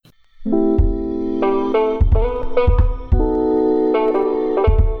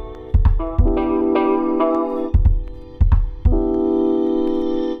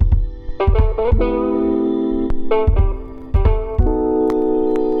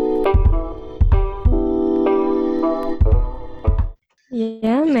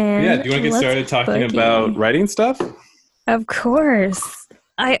Yeah, man. do you want to get Let's started talking about boogie. writing stuff? Of course.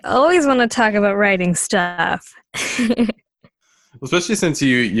 I always want to talk about writing stuff. Especially since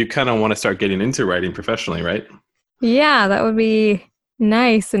you kind of want to start getting into writing professionally, right? Yeah, that would be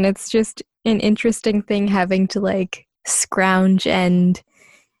nice. And it's just an interesting thing having to like scrounge and,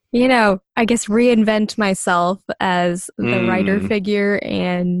 I guess reinvent myself as the writer Mm. figure.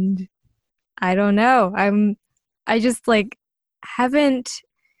 And I don't know. I just like haven't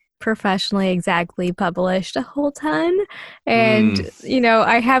professionally exactly published a whole ton. And, Mm.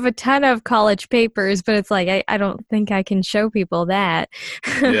 I have a ton of college papers, but it's like, I don't think I can show people that.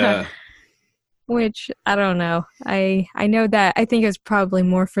 Yeah. Which I don't know. I know that I think it was probably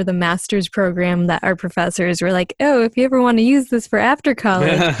more for the master's program that our professors were like, oh, if you ever want to use this for after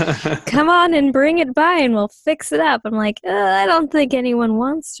college, come on and bring it by and we'll fix it up. I'm like, I don't think anyone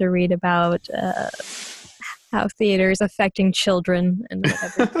wants to read about how theater is affecting children and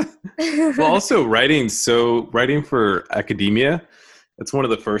whatever. Well, also writing for academia, that's one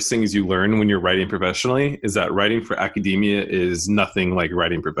of the first things you learn when you're writing professionally is that writing for academia is nothing like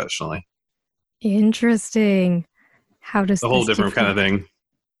writing professionally. Interesting. How does A whole this different kind differ? of thing.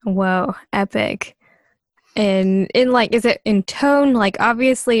 Whoa, epic. And in like, is it in tone? Like,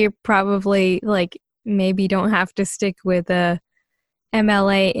 obviously, you're probably like maybe don't have to stick with a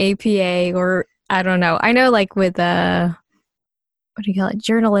MLA, APA, or I don't know. I know, like with what do you call it?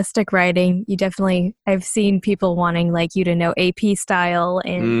 Journalistic writing. You definitely, I've seen people wanting like you to know AP style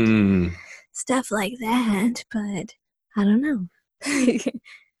and Mm. stuff like that, but I don't know.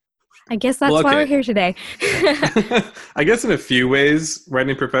 I guess Well, that's why we're okay. here today. I guess in a few ways,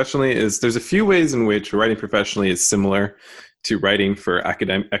 writing professionally there's a few ways in which writing professionally is similar to writing for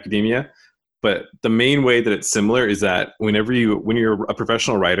academia. But the main way that it's similar is that when you're a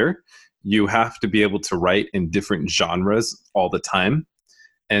professional writer, you have to be able to write in different genres all the time.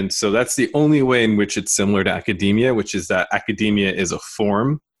 And so that's the only way in which it's similar to academia, which is that academia is a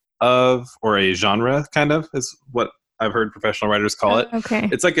form of, or a genre kind of, is what I've heard professional writers call it. Okay.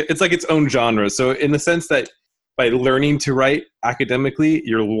 It's like its own genre. So in the sense that by learning to write academically,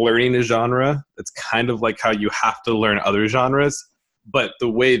 you're learning a genre. It's kind of like how you have to learn other genres. But the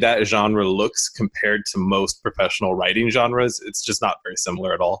way that genre looks compared to most professional writing genres, it's just not very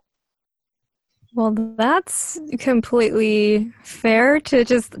similar at all. Well, that's completely fair to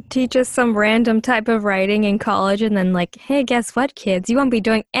just teach us some random type of writing in college and then like, hey, guess what, kids? You won't be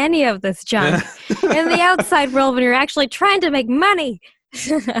doing any of this junk in the outside world when you're actually trying to make money.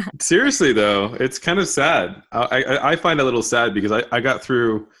 Seriously, though, it's kind of sad. I find it a little sad because I got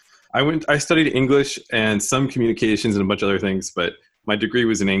through, I studied English and some communications and a bunch of other things, but my degree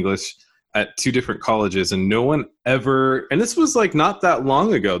was in English at two different colleges, and no one ever, and this was like not that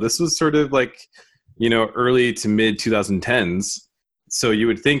long ago. This was sort of like, early to mid 2010s. So you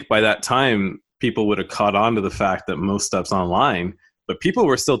would think by that time people would have caught on to the fact that most stuff's online, but people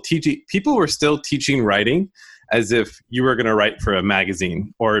were still teaching writing as if you were going to write for a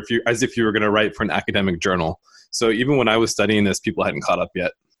magazine or as if you were going to write for an academic journal. So even when I was studying this, people hadn't caught up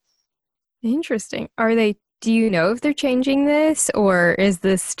yet. Interesting. Do you know if they're changing this or is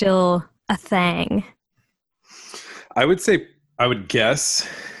this still a thing? I would guess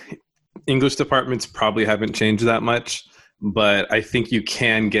English departments probably haven't changed that much, but I think you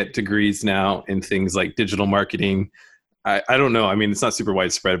can get degrees now in things like digital marketing. I don't know. I mean, it's not super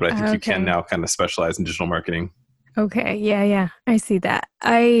widespread, but I think you can now kind of specialize in digital marketing. Okay, yeah, I see that.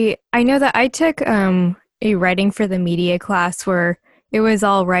 I know that I took a writing for the media class where it was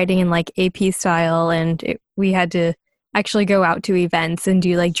all writing in like AP style, and we had to actually go out to events and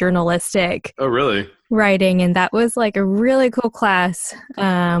do like journalistic Oh, really? writing, and that was like a really cool class.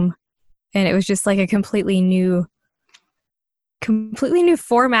 And it was just like a completely new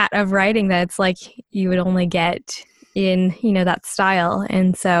format of writing that's like you would only get in that style,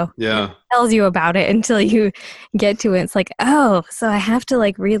 and so Yeah. tells you about it until you get to it. It's like, oh, so I have to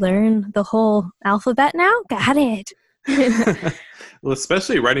like relearn the whole alphabet now. Got it. Well,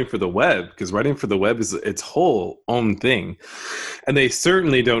 especially writing for the web, because writing for the web is its whole own thing. And they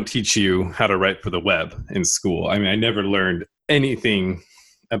certainly don't teach you how to write for the web in school. I mean, I never learned anything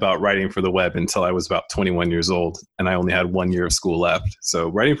about writing for the web until I was about 21 years old, and I only had 1 year of school left. So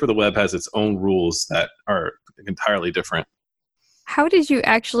writing for the web has its own rules that are entirely different. How did you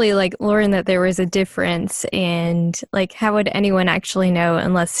actually like learn that there was a difference, and like how would anyone actually know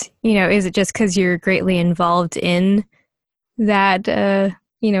unless, is it just because you're greatly involved in that, what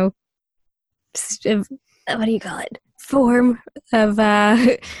do you call it? Form of,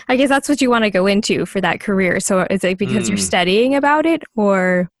 I guess that's what you want to go into for that career. So is it because you're studying about it,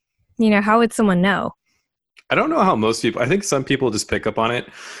 or, how would someone know? I don't know how most people, I think some people just pick up on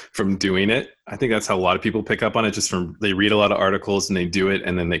it from doing it. I think that's how a lot of people pick up on it, just from they read a lot of articles and they do it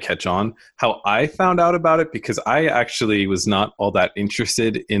and then they catch on. How I found out about it, because I actually was not all that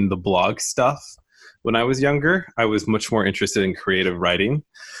interested in the blog stuff when I was younger. I was much more interested in creative writing,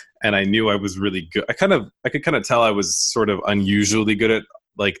 and I knew I was really good. I could kind of tell I was sort of unusually good at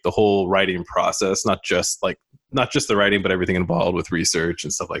like the whole writing process, not just the writing, but everything involved with research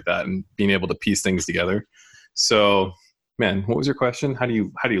and stuff like that, and being able to piece things together. So, man, what was your question? How do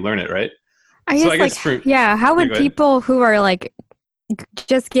you learn it, right? I guess how would people who are like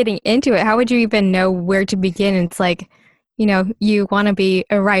just getting into it, how would you even know where to begin? It's like, you want to be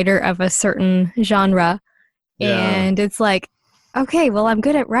a writer of a certain genre, and it's like, okay, well, I'm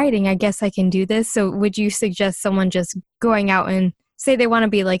good at writing. I guess I can do this. So would you suggest someone just going out and say they want to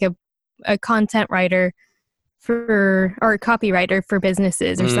be like a content writer or a copywriter for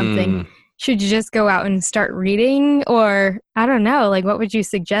businesses or something? Should you just go out and start reading? Or I don't know, like what would you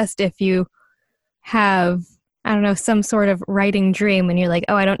suggest if you have, I don't know, some sort of writing dream and you're like,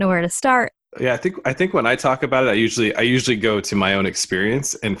 oh, I don't know where to start? Yeah, I think when I talk about it, I usually go to my own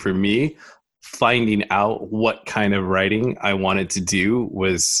experience. And for me, finding out what kind of writing I wanted to do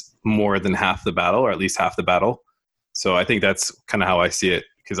was more than half the battle, or at least half the battle. So I think that's kind of how I see it.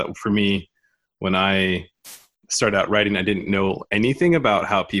 Because for me, when I started out writing, I didn't know anything about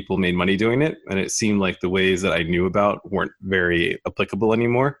how people made money doing it. And it seemed like the ways that I knew about weren't very applicable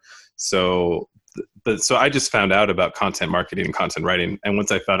anymore. So I just found out about content marketing and content writing. And once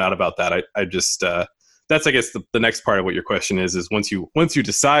I found out about that, I just, that's, I guess, the next part of what your question is once you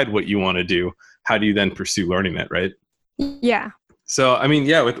decide what you want to do, how do you then pursue learning it, right? Yeah. So, I mean,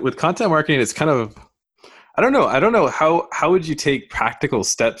 yeah, with content marketing, it's kind of, I don't know how would you take practical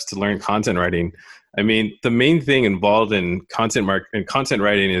steps to learn content writing? I mean, the main thing involved in content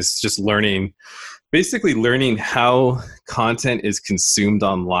writing is just basically learning how content is consumed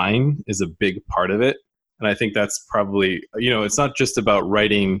online is a big part of it. And I think that's probably, it's not just about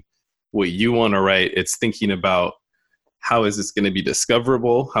writing what you want to write. It's thinking about how is this going to be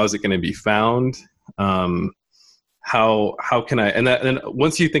discoverable? How is it going to be found? How can I, and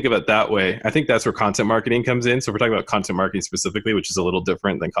once you think about it that way, I think that's where content marketing comes in. So if we're talking about content marketing specifically, which is a little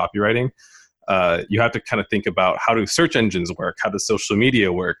different than copywriting, you have to kind of think about how do search engines work? How does social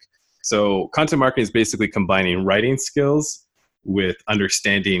media work? So content marketing is basically combining writing skills with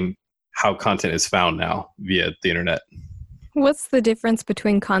understanding how content is found now via the internet. What's the difference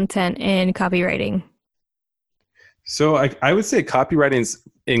between content and copywriting? So I would say copywriting is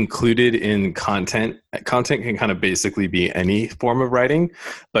included in content. Content can kind of basically be any form of writing,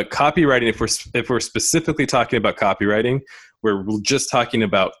 but copywriting, if we're specifically talking about copywriting, we're just talking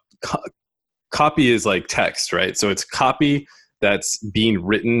about copy is like text, right? So it's copy that's being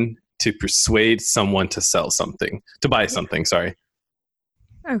written to persuade someone to buy something, sorry.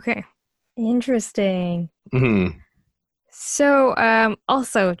 Okay. Interesting. Mm-hmm. So,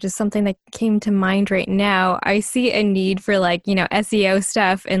 also just something that came to mind right now, I see a need for SEO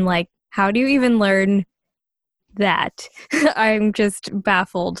stuff, and how do you even learn that? I'm just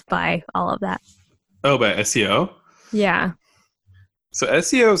baffled by all of that. Oh, by SEO? Yeah. So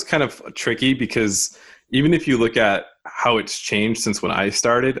SEO is kind of tricky because even if you look at how it's changed since when I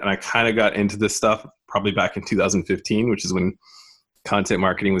started, and I kind of got into this stuff probably back in 2015, which is when content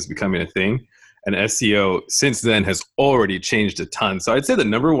marketing was becoming a thing. And SEO since then has already changed a ton. So I'd say the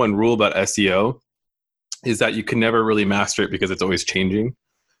number one rule about SEO is that you can never really master it because it's always changing,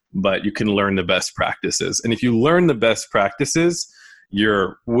 but you can learn the best practices. And if you learn the best practices,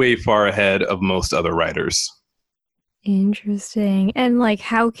 you're way far ahead of most other writers. Interesting. And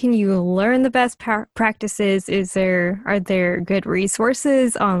how can you learn the best practices? Are there good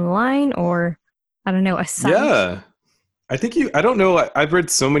resources online, or I don't know, a site? Yeah. I don't know. I've read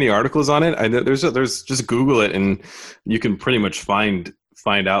so many articles on it. I know there's just Google it and you can pretty much find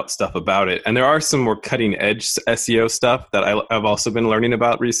out stuff about it. And there are some more cutting edge SEO stuff that I've also been learning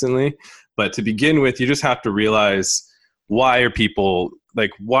about recently. But to begin with, you just have to realize what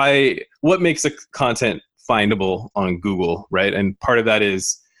makes a content findable on Google, right? And part of that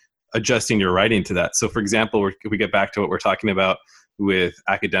is adjusting your writing to that. So for example, if we get back to what we're talking about with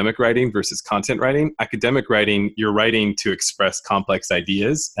academic writing versus content writing. Academic writing, you're writing to express complex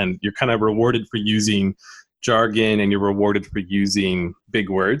ideas, and you're kind of rewarded for using jargon and you're rewarded for using big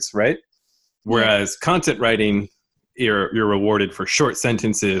words, right? Whereas content writing, you're rewarded for short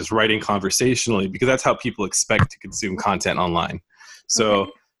sentences, writing conversationally, because that's how people expect to consume content online. So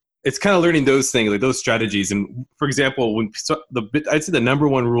it's kind of learning those things, those strategies. And for example, I'd say the number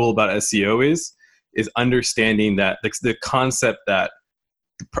one rule about SEO is understanding that the concept that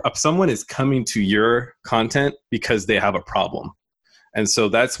someone is coming to your content because they have a problem. And so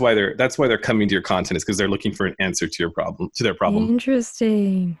that's why they're coming to your content, is because they're looking for an answer to their problem.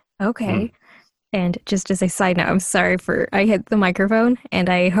 Interesting. Okay. And just as a side note, I'm sorry I hit the microphone, and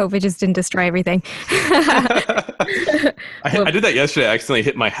I hope it just didn't destroy everything. I did that yesterday. I accidentally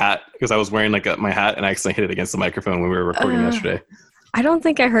hit my hat because I was wearing my hat, and I accidentally hit it against the microphone when we were recording yesterday. I don't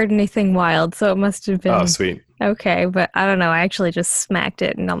think I heard anything wild, so it must have been... Oh, sweet. Okay, but I don't know. I actually just smacked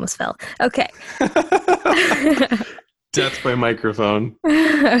it and almost fell. Okay. Death by microphone.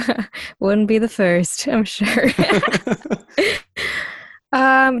 Wouldn't be the first, I'm sure.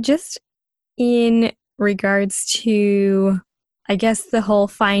 Just in regards to, I guess, the whole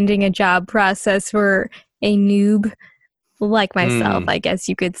finding a job process for a noob like myself, I guess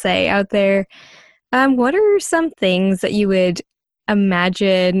you could say, out there. What are some things that you would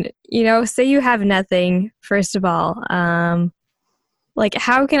imagine, say you have nothing, first of all, like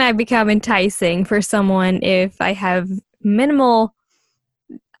how can I become enticing for someone if I have minimal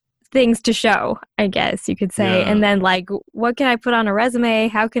things to show, I guess you could say. And then like, what can I put on a resume?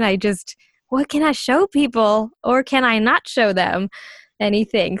 What can I show people, or can I not show them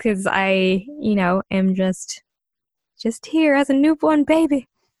anything? Because I, am just here as a newborn baby.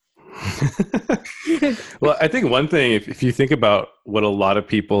 Well, I think one thing, if you think about what a lot of the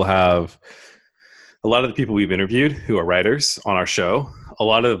people we've interviewed who are writers on our show,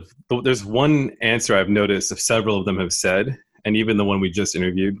 there's one answer I've noticed several of them have said, and even the one we just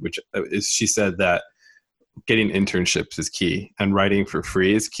interviewed, which is, she said that getting internships is key and writing for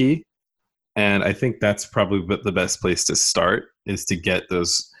free is key. And I think that's probably the best place to start, is to get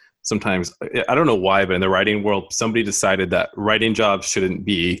those. Sometimes, I don't know why, but in the writing world, somebody decided that writing jobs shouldn't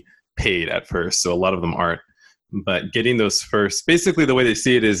be paid at first. So a lot of them aren't. But getting those first, basically the way they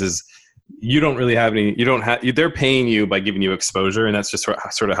see it is you don't really have any, they're paying you by giving you exposure. And that's just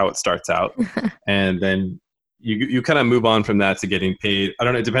sort of how it starts out. And then you kind of move on from that to getting paid. I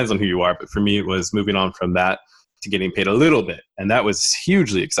don't know, it depends on who you are. But for me, it was moving on from that to getting paid a little bit. And that was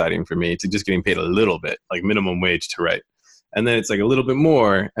hugely exciting for me, to just getting paid a little bit, like minimum wage to write. And then it's like a little bit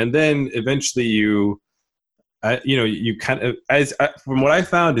more. And then eventually you kind of, from what I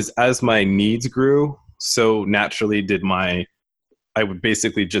found is, as my needs grew, so naturally did I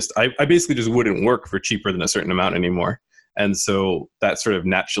basically just wouldn't work for cheaper than a certain amount anymore. And so that sort of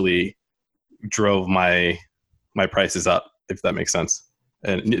naturally drove my prices up, if that makes sense.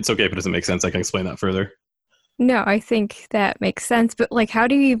 And it's okay if it doesn't make sense. I can explain that further. No, I think that makes sense. But like, how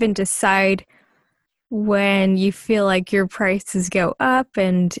do you even decide when you feel like your prices go up?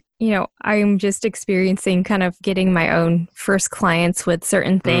 And, I'm just experiencing kind of getting my own first clients with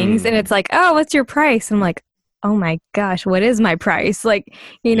certain things. And it's like, oh, what's your price? I'm like, oh my gosh, what is my price? Like,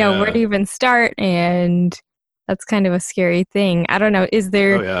 where do you even start? And that's kind of a scary thing. I don't know.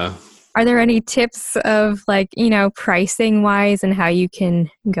 Are there any tips of like, pricing wise and how you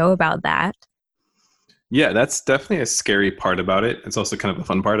can go about that? Yeah, that's definitely a scary part about it. It's also kind of a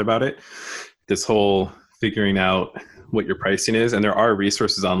fun part about it. This whole figuring out what your pricing is. And there are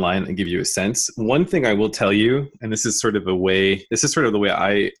resources online that give you a sense. One thing I will tell you, and this is sort of the way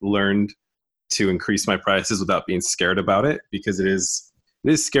I learned to increase my prices without being scared about it, because it is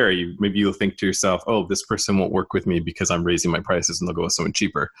scary. Maybe you'll think to yourself, oh, this person won't work with me because I'm raising my prices and they'll go with someone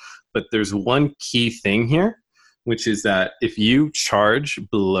cheaper. But there's one key thing here, which is that if you charge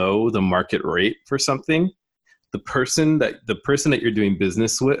below the market rate for something, the person that you're doing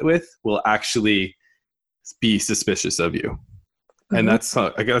business with will actually be suspicious of you. Mm-hmm. And that's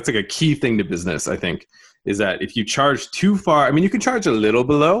like a key thing to business, I think, is that if you charge too far, I mean, you can charge a little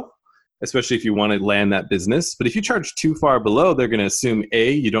below, especially if you want to land that business. But if you charge too far below, they're going to assume,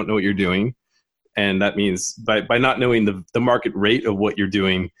 A, you don't know what you're doing. And that means by not knowing the market rate of what you're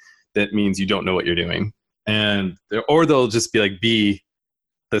doing, that means you don't know what you're doing. Or they'll just be like, B,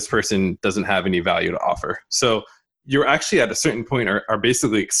 this person doesn't have any value to offer. So you're actually at a certain point are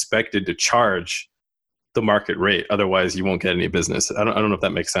basically expected to charge the market rate. Otherwise you won't get any business. I don't know if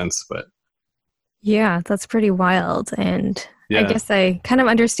that makes sense, but. Yeah, that's pretty wild. And I guess I kind of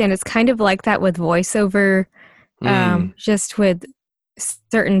understand it's kind of like that with voiceover, just with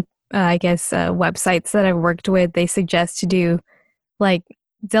certain, websites that I've worked with, they suggest to do like,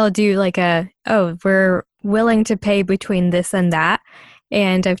 they'll do like we're willing to pay between this and that.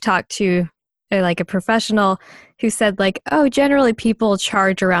 And I've talked to a professional who said like, oh, generally people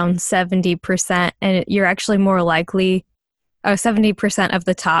charge around 70% and you're actually more likely 70% of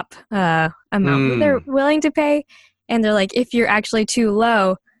the top amount they're willing to pay. And they're like, if you're actually too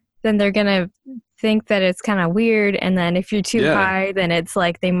low, then they're going to think that it's kind of weird. And then if you're too high, then it's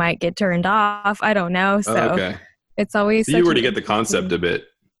like they might get turned off. I don't know. So It's always So you such an already get the concept interesting. a bit.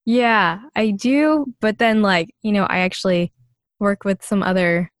 Yeah, I do, but then like, I actually work with some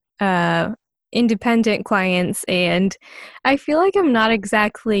other uh independent clients, and I feel like I'm not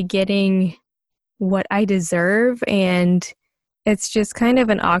exactly getting what I deserve, and it's just kind of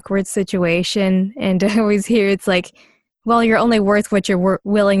an awkward situation. And I always hear it's like, well, you're only worth what you're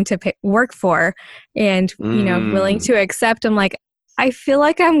willing to work for, and willing Mm. to accept. I'm like, I feel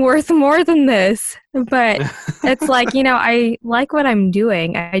like I'm worth more than this, but it's like, I like what I'm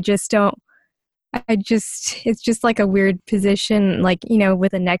doing. I just don't. It's just like a weird position. Like,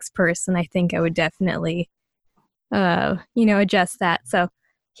 with the next person, I think I would definitely, adjust that. So,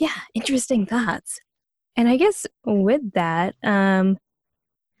 yeah, interesting thoughts. And I guess with that,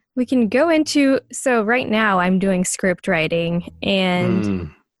 we can go into, so right now I'm doing script writing, and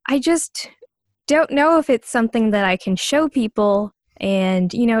Mm. I just don't know if it's something that I can show people. And,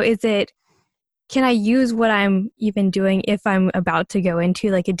 can I use what I'm even doing if I'm about to go into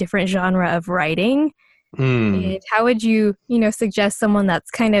like a different genre of writing? Mm. And how would you, suggest someone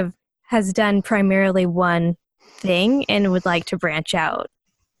that's kind of has done primarily one thing and would like to branch out?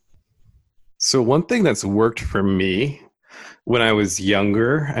 So one thing that's worked for me when I was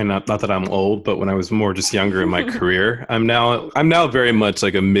younger, and not that I'm old, but when I was more just younger in my career, I'm now very much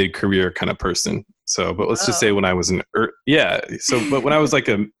like a mid-career kind of person. So, but let's just say Whoa. when I was yeah. So, but when I was like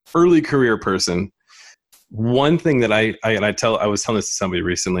an early career person, one thing that I was telling this to somebody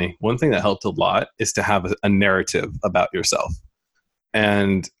recently. One thing that helped a lot is to have a narrative about yourself.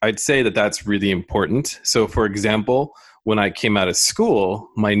 And I'd say that that's really important. So, for example, when I came out of school,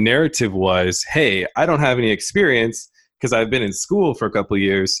 my narrative was, hey, I don't have any experience because I've been in school for a couple of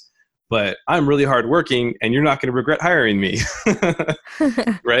years, but I'm really hardworking and you're not going to regret hiring me.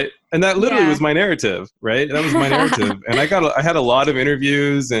 Right. And that literally Yeah. was my narrative. Right. That was my narrative. And I had a lot of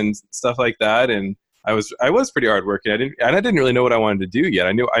interviews and stuff like that. And I was pretty hardworking. I didn't really know what I wanted to do yet.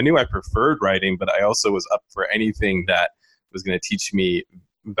 I knew I preferred writing, but I also was up for anything that was going to teach me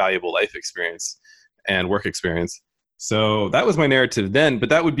valuable life experience and work experience. So that was my narrative then, but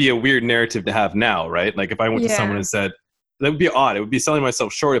that would be a weird narrative to have now, right? Like if I went to someone Yeah. and said, that would be odd. It would be selling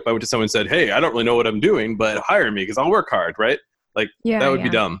myself short if I went to someone and said, hey, I don't really know what I'm doing, but hire me because I'll work hard, right? Like that Yeah, would be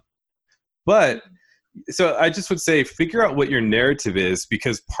yeah. dumb. But so I just would say figure out what your narrative is,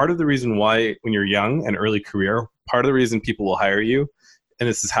 because part of the reason why when you're young and early career, part of the reason people will hire you, and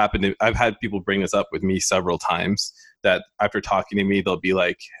this has happened, I've had people bring this up with me several times, that after talking to me they'll be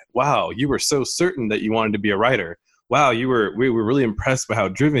like, wow, you were so certain that you wanted to be a writer. Wow, we were really impressed by how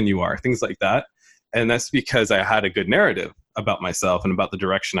driven you are, things like that. And that's because I had a good narrative about myself and about the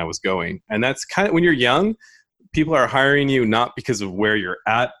direction I was going. And that's kind of when you're young, people are hiring you not because of where you're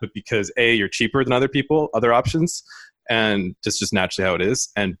at, but because A, you're cheaper than other people, other options, and just naturally how it is.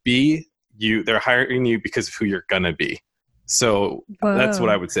 And B, they're hiring you because of who you're gonna be. So that's what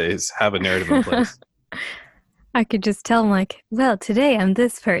I Whoa. would say is have a narrative in place. I could just tell them like, well, today I'm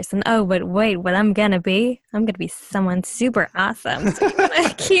this person. Oh, but wait, what I'm gonna be someone super awesome. So you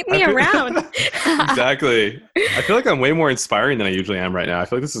wanna keep I me feel around. exactly. I feel like I'm way more inspiring than I usually am right now. I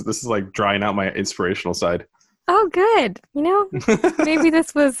feel like this is like drying out my inspirational side. Oh, good. Maybe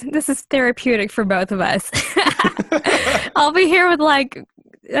this is therapeutic for both of us. I'll be here with like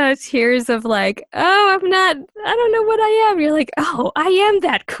tears of like, oh, I don't know what I am. You're like, oh, I am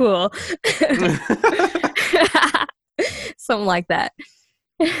that cool. Something like that.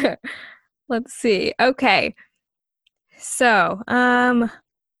 Let's see. Okay. So,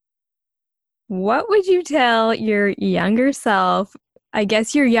 what would you tell your younger self? I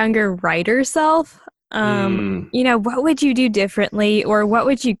guess your younger writer self. Mm, What would you do differently, or what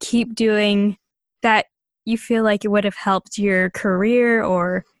would you keep doing that you feel like it would have helped your career,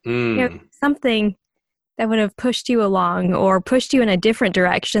 or mm, something that would have pushed you along or pushed you in a different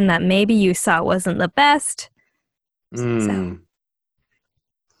direction that maybe you saw wasn't the best? So, mm.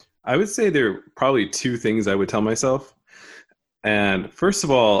 I would say there are probably two things I would tell myself. And first of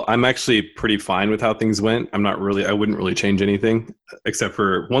all, I'm actually pretty fine with how things went. I wouldn't really change anything, except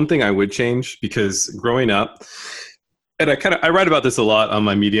for one thing I would change, because growing up, and I write about this a lot on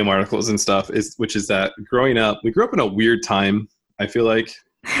my Medium articles and stuff, which is that growing up, we grew up in a weird time. I feel like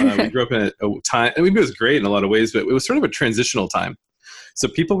we grew up in a time, and it was great in a lot of ways, but it was sort of a transitional time. So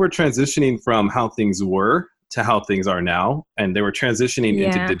people were transitioning from how things were to how things are now, and they were transitioning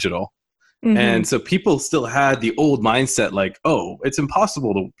into yeah. digital. Mm-hmm. And so people still had the old mindset like, oh, it's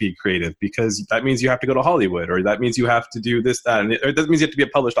impossible to be creative because that means you have to go to Hollywood, or that means you have to do this, that, or that means you have to be a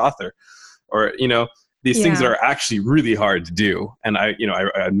published author, or, these things that Yeah. are actually really hard to do. And I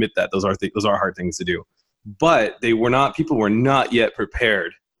admit that those are hard things to do, but people were not yet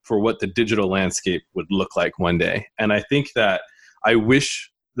prepared for what the digital landscape would look like one day. And I think that I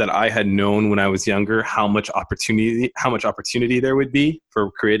wish that I had known when I was younger how much opportunity there would be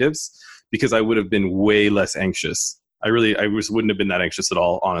for creatives, because I would have been way less anxious. I just wouldn't have been that anxious at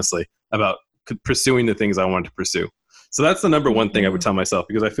all, honestly, about pursuing the things I wanted to pursue. So that's the number one thing I would tell myself,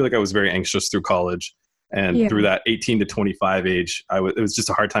 because I feel like I was very anxious through college and through that 18 to 25 age. It was just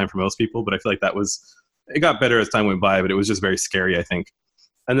a hard time for most people, but I feel like it got better as time went by, but it was just very scary, I think.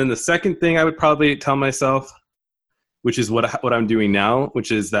 And then the second thing I would probably tell myself, which is what I'm doing now,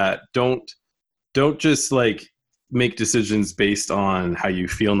 which is that don't just like make decisions based on how you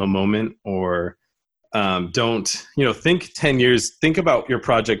feel in the moment, or don't, think 10 years, think about your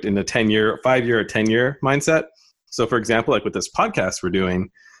project in a 10-year, 5-year or 10-year mindset. So for example, like with this podcast we're doing,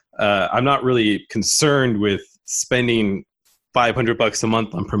 I'm not really concerned with spending $500 a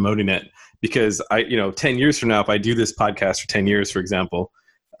month on promoting it, because 10 years from now, if I do this podcast for 10 years, for example,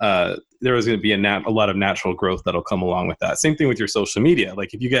 there is going to be a lot of natural growth that'll come along with that. Same thing with your social media.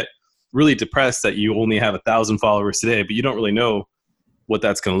 Like if you get really depressed that you only have 1,000 followers today, but you don't really know what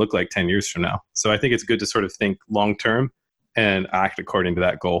that's going to look like 10 years from now. So I think it's good to sort of think long-term and act according to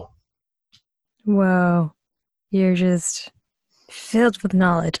that goal. Whoa. You're just filled with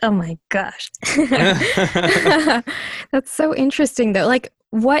knowledge. Oh my gosh. That's so interesting though. Like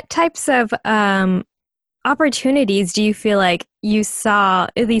what types of opportunities do you feel like you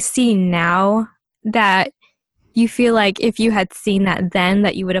at least see now, that you feel like if you had seen that then,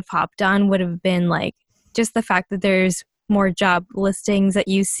 that you would have hopped on, would have been like just the fact that there's more job listings that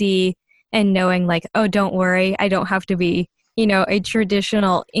you see, and knowing like, oh, don't worry, I don't have to be, a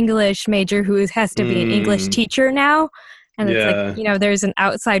traditional English major who has to be an English teacher now. And it's like, there's an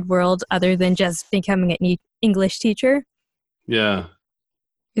outside world other than just becoming an English teacher. Yeah.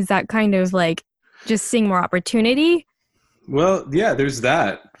 Is that kind of like just seeing more opportunity? Well, yeah, there's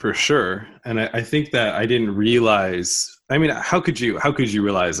that for sure. And I think that I didn't realize, how could you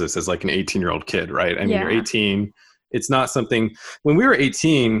realize this as like an 18-year-old kid, right? You're 18. It's not something, when we were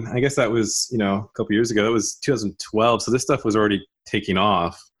 18, I guess that was, a couple years ago, it was 2012. So this stuff was already taking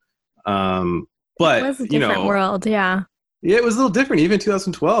off. But it was a different world. Yeah. Yeah, it was a little different. Even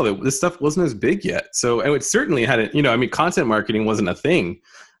 2012, this stuff wasn't as big yet. So, and it certainly hadn't, content marketing wasn't a thing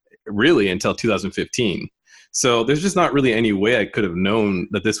really until 2015. So there's just not really any way I could have known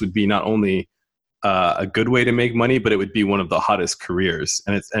that this would be not only a good way to make money, but it would be one of the hottest careers.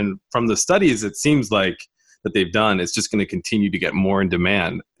 And from the studies, it seems like that they've done, it's just going to continue to get more in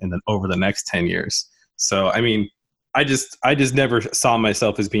demand over the next 10 years. So, I just never saw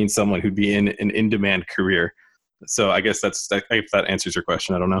myself as being someone who'd be in an in-demand career. So I guess if that answers your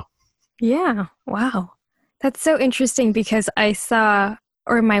question, I don't know. Yeah. Wow. That's so interesting, because I saw,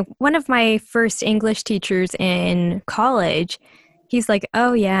 one of my first English teachers in college, he's like,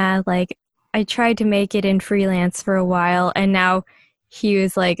 oh yeah, like I tried to make it in freelance for a while, and now he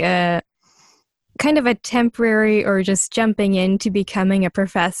was like a kind of a temporary or just jumping into becoming a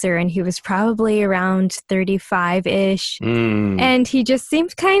professor, and he was probably around 35-ish. And he just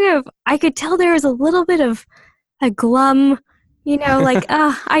seemed I could tell there was a little bit of a glum, like,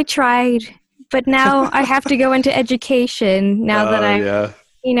 I tried, but now I have to go into education now that I'm,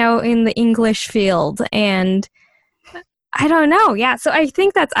 in the English field. And I don't know. Yeah. So I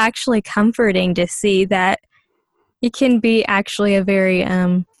think that's actually comforting to see that it can be actually a very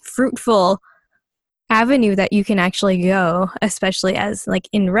fruitful avenue that you can actually go, especially as like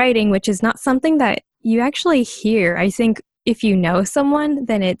in writing, which is not something that you actually hear. I think if you know someone,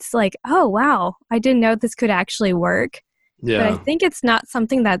 then it's like, oh, wow, I didn't know this could actually work. Yeah. But I think it's not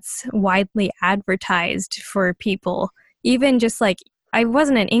something that's widely advertised for people. Even just like, I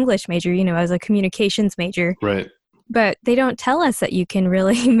wasn't an English major, I was a communications major. Right. But they don't tell us that you can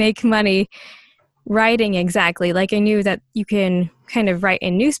really make money writing exactly. Like I knew that you can kind of write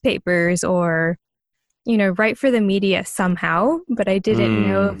in newspapers or, write for the media somehow, but I didn't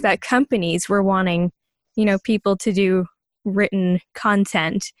know that companies were wanting, people to do written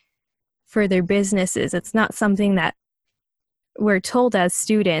content for their businesses. It's not something that we're told as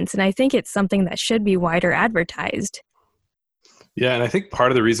students, and I think it's something that should be wider advertised. Yeah, and I think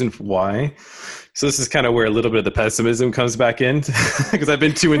part of the reason why, so this is kind of where a little bit of the pessimism comes back in, because I've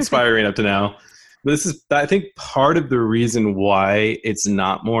been too inspiring up to now. But this is, I think, part of the reason why it's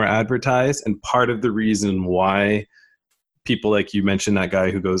not more advertised, and part of the reason why people like you mentioned, that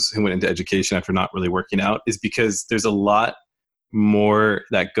guy who went into education after not really working out, is because there's a lot more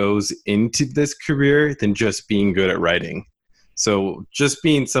that goes into this career than just being good at writing. So just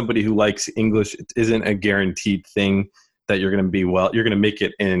being somebody who likes English isn't a guaranteed thing that you're going to be you're going to make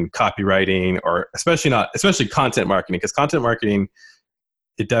it in copywriting, or especially content marketing, because content marketing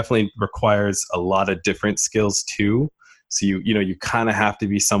it definitely requires a lot of different skills too. So you kind of have to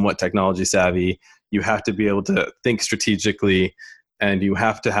be somewhat technology savvy. You have to be able to think strategically, and you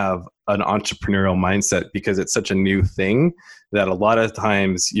have to have an entrepreneurial mindset because it's such a new thing that a lot of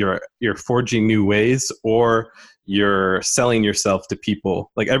times you're forging new ways, or you're selling yourself to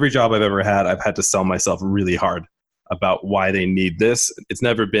people. Like every job I've ever had, I've had to sell myself really hard about why they need this. It's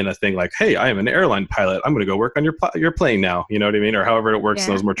never been a thing like, hey, I am an airline pilot, I'm going to go work on your plane now. You know what I mean? Or however it works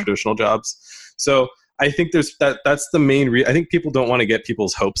in those more traditional jobs. So I think that's the main I think people don't want to get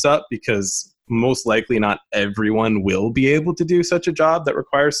people's hopes up, because most likely not everyone will be able to do such a job that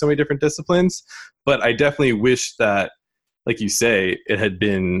requires so many different disciplines. But I definitely wish that, like you say, it had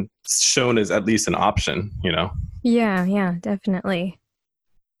been shown as at least an option, you know? Yeah, definitely.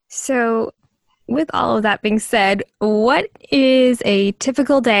 So with all of that being said, what is a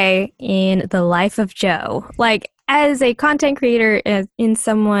typical day in the life of Joe? Like as a content creator, as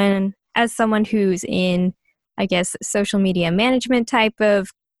someone who's in, I guess, social media management type of,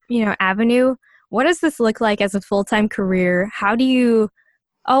 avenue, what does this look like as a full-time career? How do you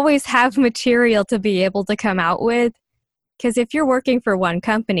always have material to be able to come out with? Because if you're working for one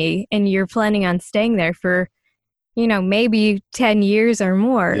company and you're planning on staying there for, maybe 10 years or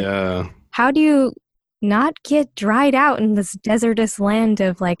more, how do you not get dried out in this desertous land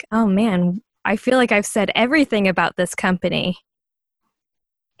of like, oh man, I feel like I've said everything about this company?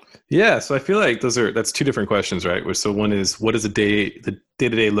 Yeah, so I feel like that's two different questions, right? So one is, what does the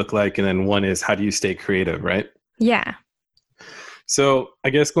day-to-day look like? And then one is, how do you stay creative, right? Yeah. So I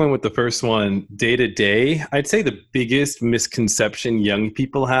guess going with the first one, day-to-day, I'd say the biggest misconception young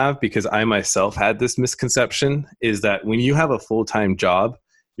people have, because I myself had this misconception, is that when you have a full-time job,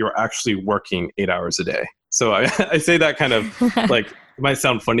 you're actually working 8 hours a day. So I say that kind of like, it might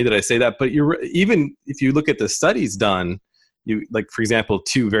sound funny that I say that, but even if you look at the studies done, for example,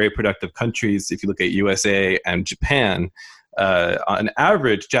 two very productive countries, if you look at USA and Japan, on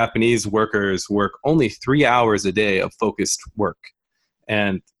average, Japanese workers work only 3 hours a day of focused work.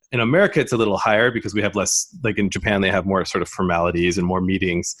 And in America, it's a little higher because we have less, like in Japan, they have more sort of formalities and more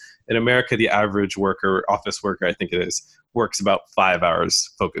meetings. In America, the average worker, office worker, I think it is, works about 5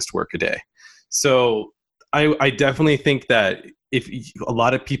 hours focused work a day. So I definitely think that if a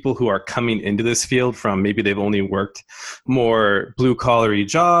lot of people who are coming into this field from, maybe they've only worked more blue collar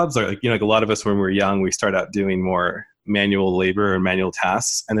jobs, or like a lot of us when we were young, we start out doing more manual labor or manual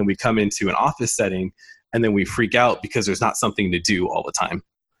tasks. And then we come into an office setting and then we freak out because there's not something to do all the time.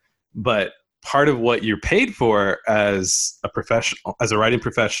 But part of what you're paid for as a professional, as a writing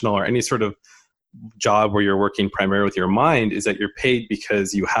professional, or any sort of job where you're working primarily with your mind, is that you're paid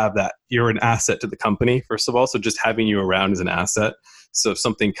because you have that, you're an asset to the company, first of all. So just having you around is an asset. So if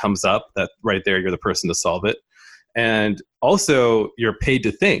something comes up, that right there, you're the person to solve it. And also you're paid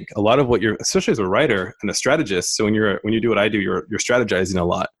to think. A lot of what you're, especially as a writer and a strategist, so when you do what I do, you're strategizing a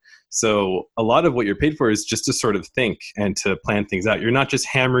lot. So a lot of what you're paid for is just to sort of think and to plan things out. You're not just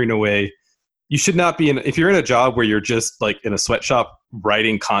hammering away. You should not be if you're in a job where you're just like in a sweatshop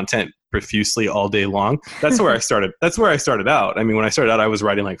writing content profusely all day long. That's where I started. That's where I started out. I mean, when I started out, I was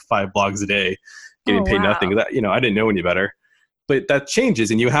writing like 5 blogs a day, getting paid nothing. That, I didn't know any better. But that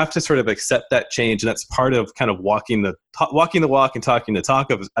changes, and you have to sort of accept that change. And that's part of kind of walking the walk and talking the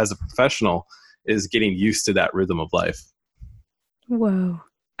talk of as a professional, is getting used to that rhythm of life. Whoa.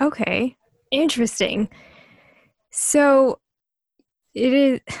 Okay. Interesting. So it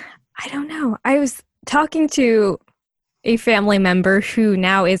is, I don't know. I was talking to a family member who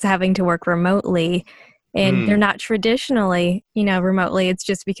now is having to work remotely, and they're not traditionally, remotely. It's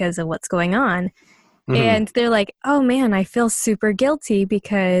just because of what's going on. And they're like, oh man, I feel super guilty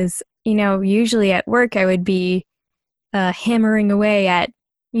because, usually at work I would be hammering away at,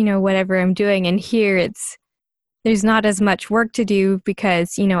 whatever I'm doing. And here there's not as much work to do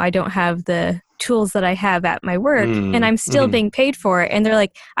because, I don't have the tools that I have at my work, and I'm still being paid for it. And they're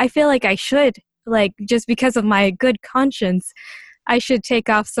like, I feel like I should, like, just because of my good conscience, I should take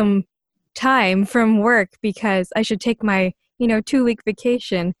off some time from work because I should take my, 2-week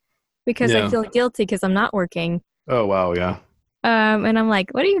vacation because I feel guilty because I'm not working. Oh, wow. Yeah. And I'm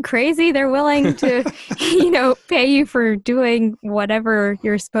like, what, are you crazy? They're willing to, pay you for doing whatever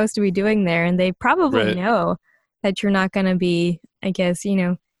you're supposed to be doing there. And they probably know that you're not going to be, I guess,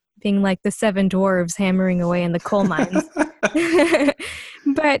 being like the 7 dwarves hammering away in the coal mines.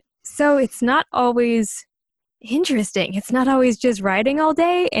 But so it's not always interesting. It's not always just writing all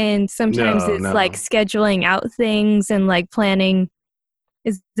day. And sometimes it's like scheduling out things and like planning.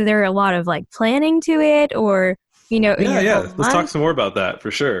 Is there a lot of like planning to it, or, Let's talk some more about that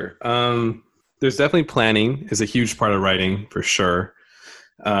for sure. There's definitely planning is a huge part of writing for sure.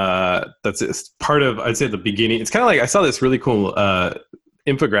 That's it's part of, I'd say, the beginning. It's kind of like I saw this really cool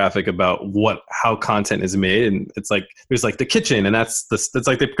infographic about how content is made, and it's like there's like the kitchen, and that's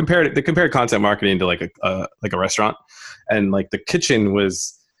like they compared content marketing to like a restaurant, and like the kitchen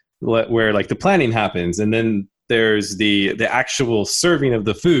was where like the planning happens, and then there's the actual serving of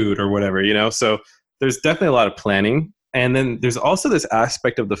the food or whatever, so there's definitely a lot of planning. And then there's also this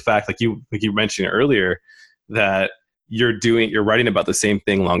aspect of the fact, like you mentioned earlier, that you're writing about the same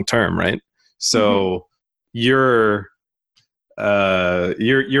thing long term, right? So you have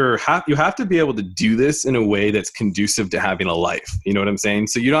to be able to do this in a way that's conducive to having a life. You know what I'm saying?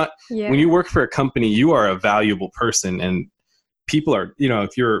 So when you work for a company, you are a valuable person, and people are,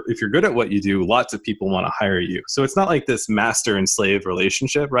 if you're good at what you do, lots of people want to hire you. So it's not like this master and slave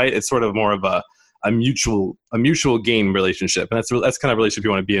relationship, right? It's sort of more of a mutual gain relationship, and that's kind of relationship you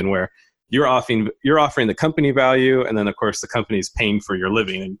want to be in, where you're offering the company value, and then of course the company's paying for your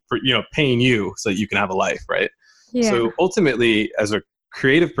living and for paying you so that you can have a life, right? Yeah. So ultimately, as a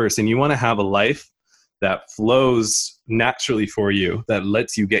creative person, you want to have a life that flows naturally for you, that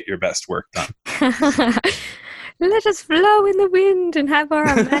lets you get your best work done. Let us flow in the wind and have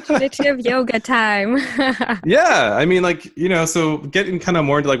our imaginative yoga time. Yeah. I mean, like, so getting kind of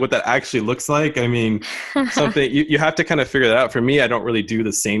more into like what that actually looks like. I mean, something you have to kind of figure that out. For me, I don't really do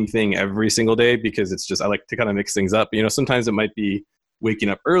the same thing every single day, because it's just, I like to kind of mix things up. Sometimes it might be waking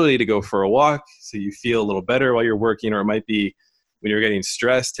up early to go for a walk so you feel a little better while you're working, or it might be when you're getting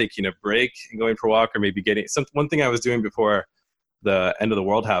stressed, taking a break and going for a walk, or maybe one thing I was doing before the end of the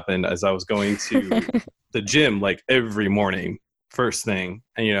world happened, as I was going to the gym like every morning, first thing,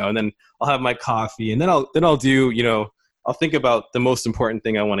 and then I'll have my coffee, and then I'll do, I'll think about the most important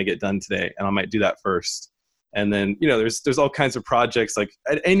thing I want to get done today, and I might do that first. And then, there's all kinds of projects. Like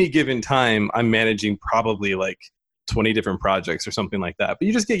at any given time, I'm managing probably like 20 different projects or something like that. But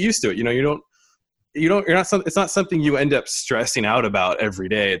you just get used to it. It's not something you end up stressing out about every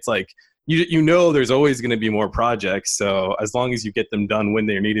day. It's like, there's always going to be more projects. So as long as you get them done when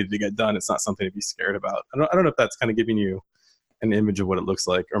they're needed to get done, it's not something to be scared about. I don't know if that's kind of giving you an image of what it looks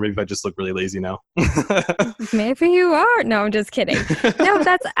like, or maybe if I just look really lazy now. Maybe you are. No, I'm just kidding. No,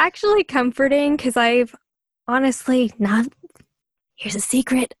 that's actually comforting, because I've honestly here's a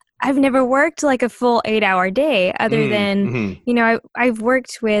secret. I've never worked like a full 8-hour day, other than, I've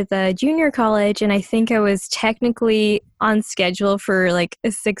worked with a junior college, and I think I was technically on schedule for like a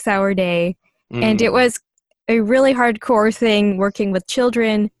 6-hour day. And it was a really hardcore thing working with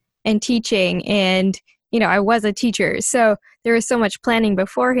children and teaching. And, I was a teacher. So there was so much planning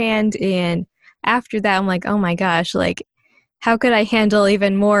beforehand. And after that, I'm like, oh my gosh, like, how could I handle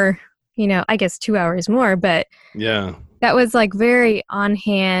even more, I guess 2 hours more, but yeah. That was like very on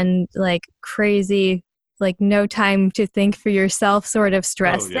hand, like crazy, like no time to think for yourself sort of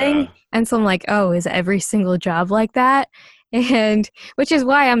stress thing. And so I'm like, oh, is every single job like that? And which is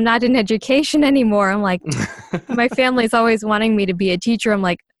why I'm not in education anymore. I'm like, my family's always wanting me to be a teacher. I'm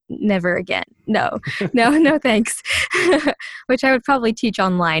like, never again. No, thanks. Which I would probably teach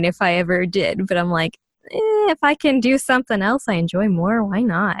online if I ever did. But I'm like, if I can do something else I enjoy more, why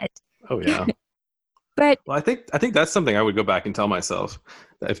not? Oh, yeah. But I think that's something I would go back and tell myself.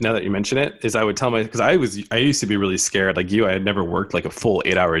 If now that you mention it, is I would tell because I used to be really scared, like you. I had never worked like a full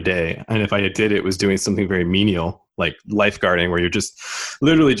 8-hour day, and if I did, it was doing something very menial, like lifeguarding, where you're just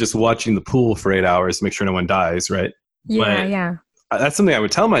literally just watching the pool for 8 hours to make sure no one dies, right? Yeah. That's something I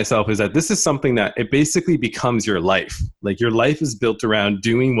would tell myself, is that this is something that it basically becomes your life. Like your life is built around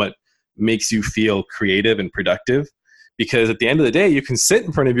doing what makes you feel creative and productive. Because at the end of the day, you can sit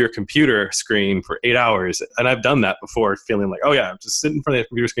in front of your computer screen for 8 hours. And I've done that before, feeling like, oh yeah, I'm just sitting in front of the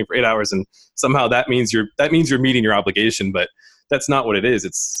computer screen for 8 hours. And somehow that means you're meeting your obligation. But that's not what it is.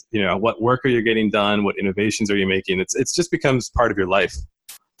 It's, what work are you getting done? What innovations are you making? It's just becomes part of your life.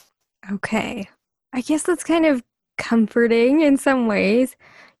 Okay. I guess that's kind of comforting in some ways.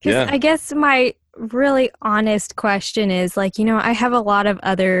 Because I guess my really honest question is like, I have a lot of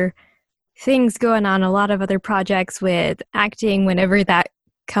other things going on, a lot of other projects with acting whenever that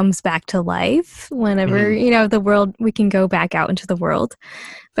comes back to life, whenever, the world, we can go back out into the world.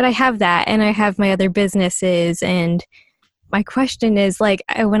 But I have that, and I have my other businesses. And my question is like,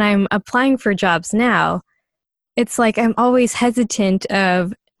 when I'm applying for jobs now, it's like I'm always hesitant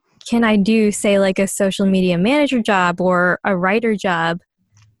of, can I do, say, like a social media manager job or a writer job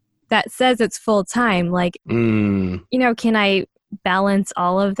that says it's full time? Like, can I balance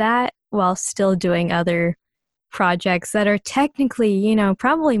all of that while still doing other projects that are technically,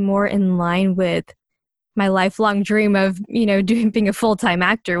 probably more in line with my lifelong dream of, doing being a full-time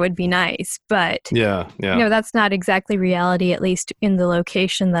actor would be nice, but Yeah, yeah, that's not exactly reality, at least in the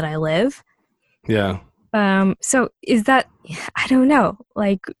location that I live. yeah. So is that, I don't know,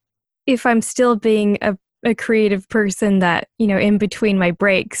 like if I'm still being a creative person that, in between my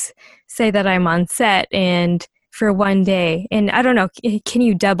breaks, say that I'm on set and for one day, and I don't know, can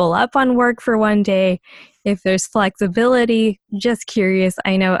you double up on work for one day if there's flexibility? Just curious.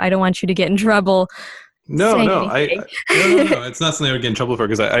 I know I don't want you to get in trouble No, saying no, anything. no. It's not something I would get in trouble for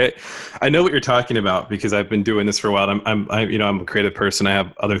because I know what you're talking about because I've been doing this for a while. I'm a creative person. I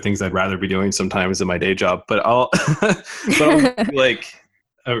have other things I'd rather be doing sometimes in my day job, but I'll like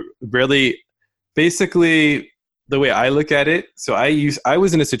really, basically the way I look at it. So I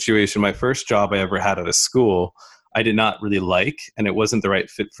was in a situation, my first job I ever had at a school, I did not really like, and it wasn't the right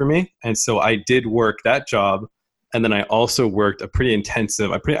fit for me. And so I did work that job. And then I also worked a pretty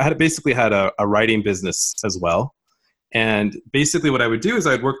intensive, basically had a writing business as well. And basically what I would do is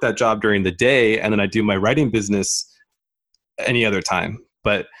I'd work that job during the day and then I'd do my writing business any other time.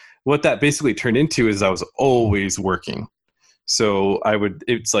 But what that basically turned into is I was always working. So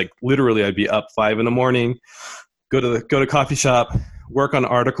it's like literally I'd be up 5 a.m, go to coffee shop, work on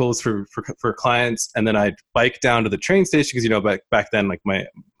articles for clients, and then I'd bike down to the train station because back then like my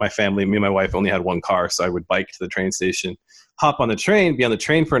family, me and my wife only had one car, so I would bike to the train station, hop on the train, be on the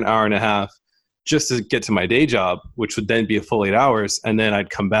train for an hour and a half just to get to my day job, which would then be a full 8 hours, and then I'd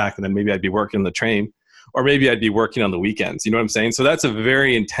come back and then maybe I'd be working on the train, or maybe I'd be working on the weekends. You know what I'm saying? So that's a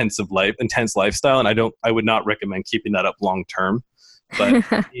very intense lifestyle, and I would not recommend keeping that up long term. But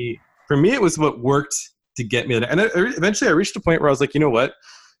for me, it was what worked to get me there. And eventually I reached a point where I was like, you know what?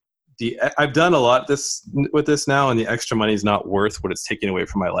 I've done a lot with this now, and the extra money is not worth what it's taking away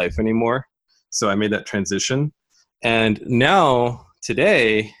from my life anymore. So I made that transition. And now,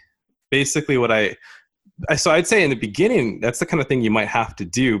 today, basically so I'd say in the beginning, that's the kind of thing you might have to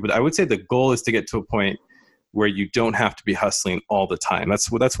do. But I would say the goal is to get to a point where you don't have to be hustling all the time.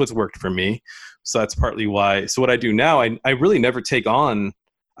 That's what's worked for me. So that's partly why. So what I do now, I really never take on,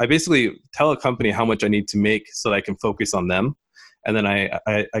 I basically tell a company how much I need to make so that I can focus on them. And then I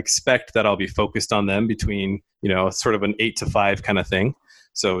expect that I'll be focused on them between, sort of an 8 to 5 kind of thing.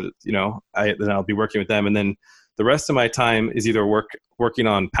 So, then I'll be working with them. And then the rest of my time is either working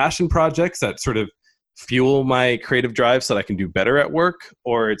on passion projects that sort of fuel my creative drive so that I can do better at work,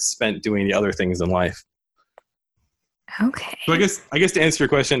 or it's spent doing the other things in life. Okay. So I guess to answer your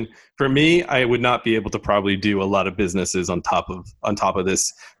question, for me, I would not be able to probably do a lot of businesses on top of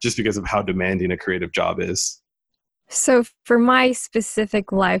this just because of how demanding a creative job is. So for my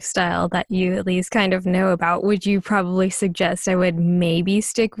specific lifestyle that you at least kind of know about, would you probably suggest I would maybe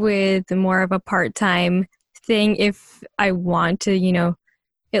stick with more of a part-time thing if I want to,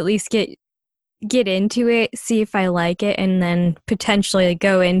 at least get into it, see if I like it, and then potentially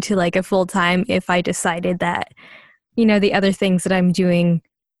go into like a full-time if I decided that the other things that I'm doing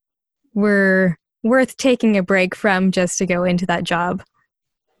were worth taking a break from just to go into that job?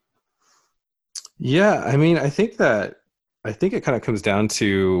 Yeah, I mean, I think it kind of comes down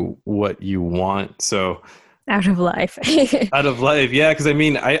to what you want. So Out of life. out of life, yeah, because I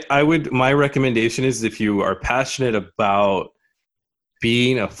mean, my recommendation is if you are passionate about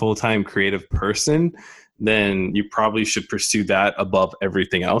being a full-time creative person, then you probably should pursue that above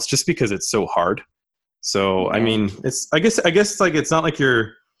everything else just because it's so hard. So, I mean, I guess like it's not like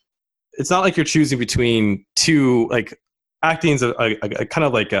you're choosing between two, like acting is a kind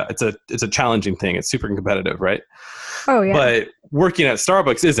of like it's a challenging thing. It's super competitive, right? Oh yeah. But working at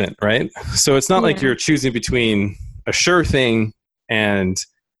Starbucks isn't, right? So it's not like you're choosing between a sure thing and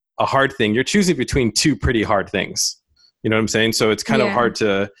a hard thing. You're choosing between two pretty hard things. You know what I'm saying? So it's kind of hard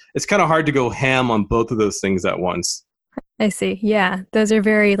to go ham on both of those things at once. I see. Yeah. Those are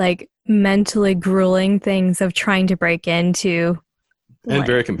very like mentally grueling things of trying to break into. And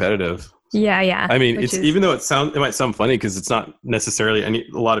very competitive. Yeah, yeah. I mean, even though it might sound funny because it's not necessarily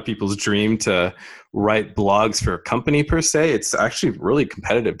a lot of people's dream to write blogs for a company per se. It's actually really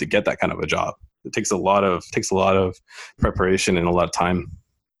competitive to get that kind of a job. It takes a lot of preparation and a lot of time.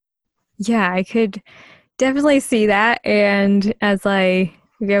 Yeah, I could definitely see that. And as I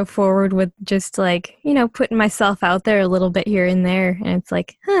go forward with just like, putting myself out there a little bit here and there, and it's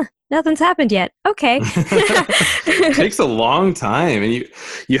like, nothing's happened yet. Okay. It takes a long time, and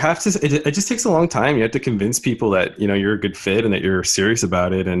you have to, it just takes a long time. You have to convince people that, you're a good fit and that you're serious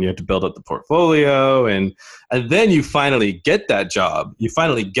about it, and you have to build up the portfolio, and then you finally get that job. You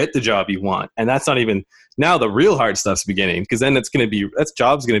finally get the job you want. And that's not even, now the real hard stuff's beginning, because then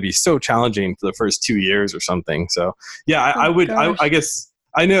job's going to be so challenging for the first 2 years or something. So yeah, I guess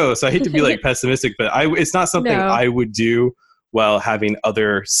I know. So I hate to be like pessimistic, but it's not something No. I would do while having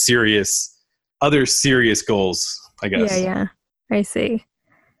other serious goals, I Yeah, guess. yeah. I see.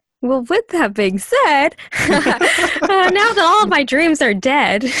 Well, with that being said, now that all of my dreams are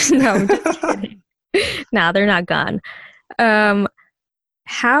dead, no, I'm just kidding. No, they're not gone. Um,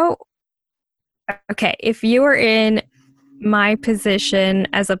 how, okay, if you were in my position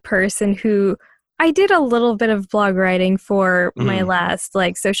as a person who I did a little bit of blog writing for my Mhm. last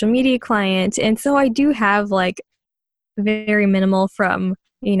like social media client, and so I do have like very minimal from,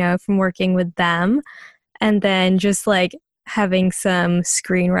 from working with them, and then just like having some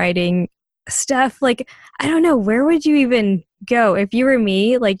screenwriting stuff. Like, I don't know, where would you even go if you were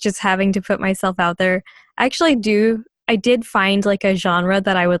me, like just having to put myself out there? I did find like a genre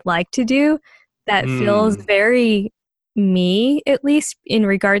that I would like to do that feels Mm. very me, at least in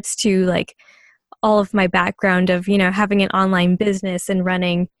regards to like all of my background of, having an online business and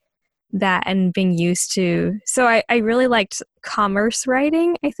running that and being used to. So I really liked commerce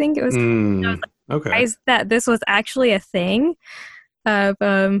writing. I think it was Mm. Okay. surprised that this was actually a thing of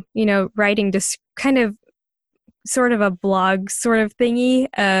writing just kind of sort of a blog sort of thingy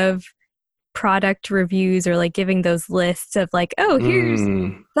of product reviews, or like giving those lists of like, oh, here's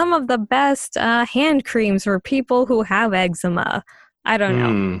Mm. some of the best hand creams for people who have eczema. I don't know.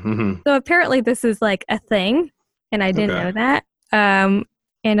 Mm. Mhm. So apparently this is like a thing, and I didn't Okay. know that. Um,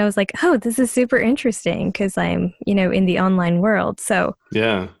 and I was like, oh, this is super interesting because I'm, in the online world. So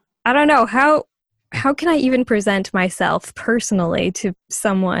Yeah. I don't know how can I even present myself personally to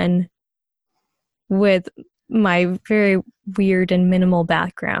someone with my very weird and minimal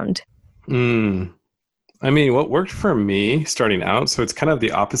background. Mm. I mean, what worked for me starting out, so it's kind of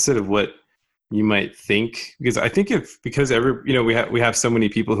the opposite of what you might think, because I think because we have so many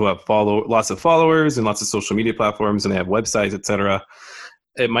people who have lots of followers and lots of social media platforms, and they have websites, etc.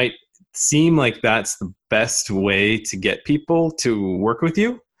 It might seem like that's the best way to get people to work with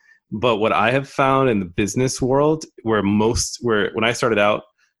you. But what I have found in the business world, where when I started out,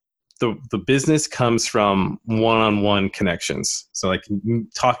 the business comes from one-on-one connections. So like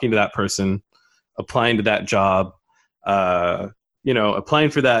talking to that person, applying to that job, applying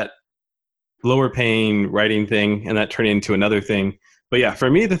for that lower paying writing thing, and that turned into another thing. But yeah, for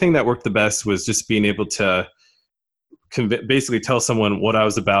me, the thing that worked the best was just being able to basically tell someone what I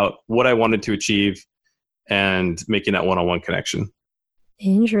was about, what I wanted to achieve, and making that one-on-one connection.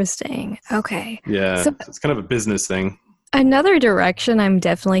 Interesting. Okay. Yeah, So so it's kind of a business thing. another direction I'm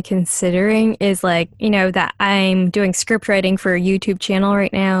definitely considering is like, that I'm doing script writing for a YouTube channel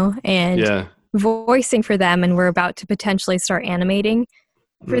right now and Yeah. voicing for them, and we're about to potentially start animating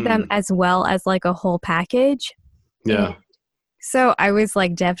for them Mm. as well as like a whole package. And Yeah. so I was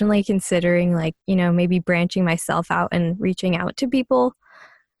like definitely considering like, maybe branching myself out and reaching out to people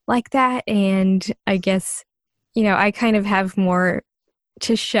like that. And I guess, I kind of have more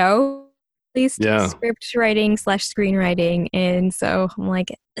to show, at least Yeah. script writing / screenwriting. And so I'm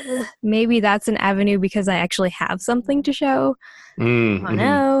like, maybe that's an avenue because I actually have something to show. Mm. I don't Mhm.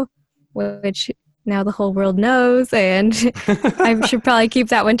 know, which now the whole world knows. And I should probably keep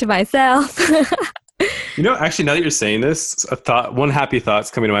that one to myself. Actually, now that you're saying this, one happy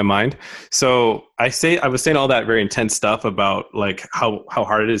thought's coming to my mind. So I was saying all that very intense stuff about like how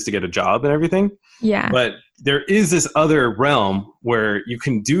hard it is to get a job and everything. Yeah. But there is this other realm where you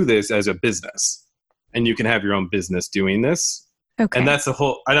can do this as a business, and you can have your own business doing this. And Okay. that's the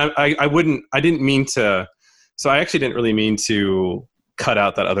whole. I didn't mean to. So I actually didn't really mean to cut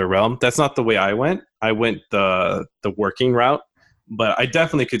out that other realm. That's not the way I went. I went the working route, but I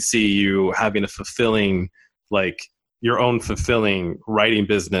definitely could see you having a fulfilling, like your own fulfilling writing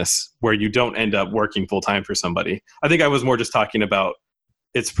business where you don't end up working full time for somebody. I think I was more just talking about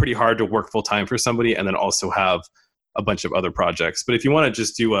it's pretty hard to work full time for somebody and then also have a bunch of other projects. But if you want to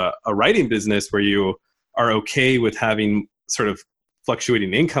just do a writing business where you are okay with having sort of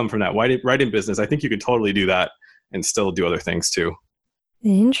fluctuating income from that writing business, I think you could totally do that and still do other things too.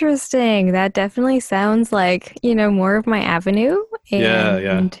 Interesting. That definitely sounds like, more of my avenue. Yeah,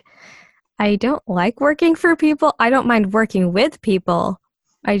 yeah. And I don't like working for people. I don't mind working with people.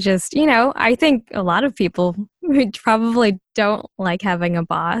 I just, I think a lot of people would probably don't like having a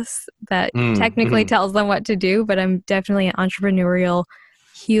boss that technically Mm-hmm. tells them what to do, but I'm definitely an entrepreneurial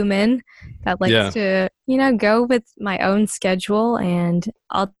human that likes Yeah. to, go with my own schedule, and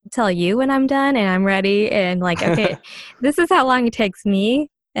I'll tell you when I'm done and I'm ready, and like, okay, this is how long it takes me,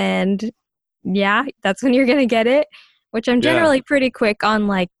 and yeah, that's when you're going to get it, which I'm Yeah. generally pretty quick on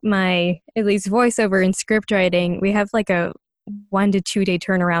like my, at least voiceover and script writing. We have like a 1 to 2 day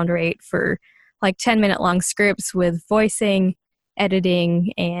turnaround rate for like 10-minute long scripts with voicing.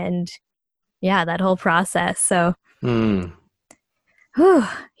 editing and yeah, that whole process. So, Hmm. whew,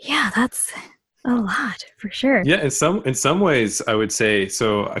 yeah, that's a lot for sure. Yeah, in some ways, I would say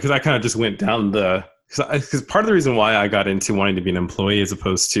so because I kind of just went down the because part of the reason why I got into wanting to be an employee as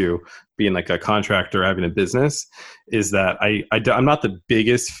opposed to being like a contractor or having a business is that I'm not the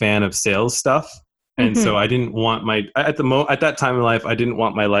biggest fan of sales stuff, and Hmm. so I didn't want my at that time in life I didn't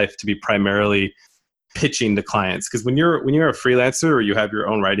want my life to be primarily pitching to clients because when you're a freelancer or you have your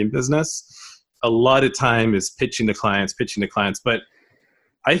own writing business, a lot of time is pitching to clients, but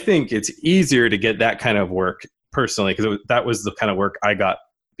I think it's easier to get that kind of work personally because that was the kind of work I got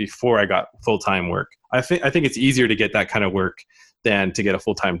before I got full-time work. I think it's easier to get that kind of work than to get a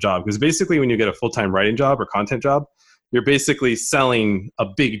full-time job because basically when you get a full-time writing job or content job, you're basically selling a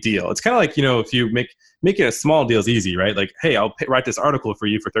big deal. It's kind of like, if you making a small deal is easy, right? Like, hey, I'll write this article for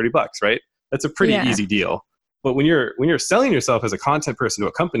you for $30, right? That's a pretty Yeah. easy deal. But when you're selling yourself as a content person to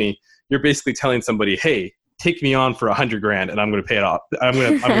a company, you're basically telling somebody, hey, take me on for $100,000 and I'm going to pay it off. I'm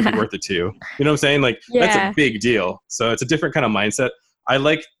going to be worth it to you. You know what I'm saying? Like that's a Yeah. big deal. So it's a different kind of mindset. I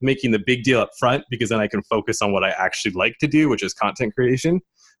like making the big deal up front because then I can focus on what I actually like to do, which is content creation.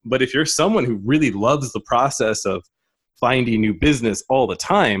 But if you're someone who really loves the process of finding new business all the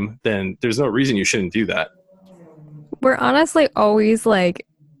time, then there's no reason you shouldn't do that. We're honestly always like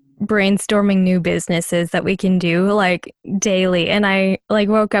brainstorming new businesses that we can do like daily. And I like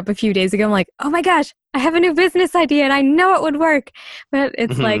woke up a few days ago. I'm like, oh my gosh, I have a new business idea and I know it would work. But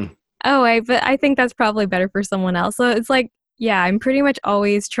it's like, Mhm. oh, but I think that's probably better for someone else. So it's like, yeah, I'm pretty much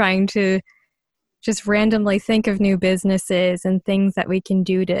always trying to just randomly think of new businesses and things that we can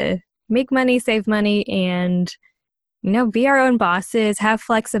do to make money, save money, and be our own bosses, have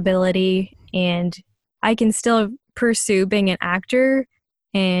flexibility, and I can still pursue being an actor.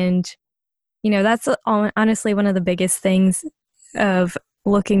 And, that's honestly one of the biggest things of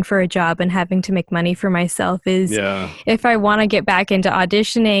looking for a job and having to make money for myself is Yeah. if I want to get back into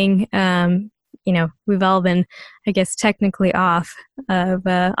auditioning, we've all been, I guess, technically off of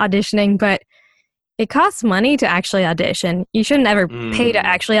auditioning, but it costs money to actually audition. You shouldn't ever pay to Mm.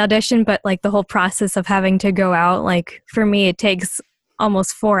 actually audition, but like the whole process of having to go out, like for me, it takes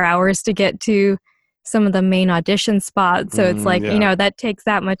almost 4 hours to get to some of the main audition spots. So it's like, Yeah. that takes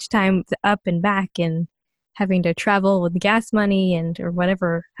that much time up and back and having to travel with gas money or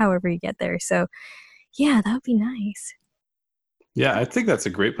whatever, however you get there. So yeah, that would be nice. Yeah, I think that's a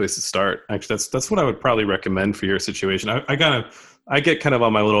great place to start. Actually, that's what I would probably recommend for your situation. I get kind of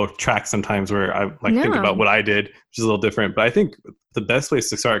on my little track sometimes where I like think about No. what I did, which is a little different. But I think the best place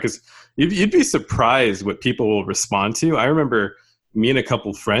to start because you'd be surprised what people will respond to. I remember me and a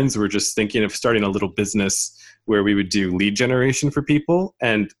couple friends were just thinking of starting a little business where we would do lead generation for people,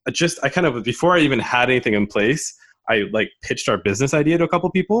 and I kind of before I even had anything in place, I like pitched our business idea to a couple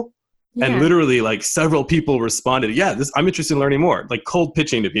people and Yeah. literally like several people responded, yeah, I'm interested in learning more, like cold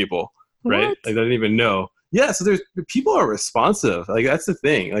pitching to people, right? What? Like I didn't even know. Yeah. So there's people are responsive. Like that's the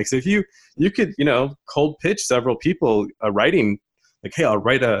thing. Like, so if you could, cold pitch several people writing like, hey, I'll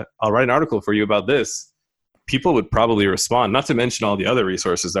write an article for you about this. People would probably respond, not to mention all the other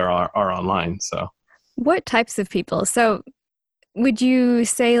resources that are online. So What types of people? So would you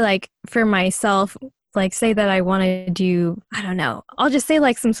say like for myself, like say that I want to do, I don't know, I'll just say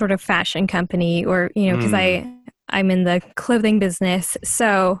like some sort of fashion company or, because mm, I'm in the clothing business,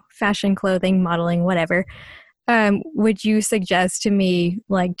 so fashion, clothing, modeling, whatever. Would you suggest to me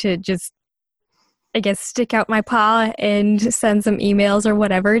like to just, I guess, stick out my paw and send some emails or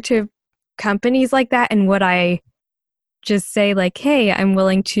whatever to companies like that? And would I just say like, hey, I'm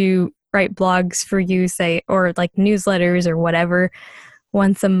willing to write blogs for you, say, or like newsletters or whatever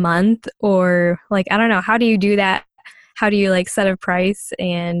once a month? Or like, I don't know, how do you do that? How do you like set a price?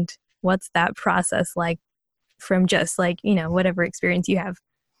 And what's that process like from just like, whatever experience you have?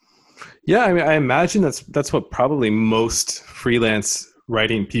 yeah, I mean, I imagine that's what probably most freelance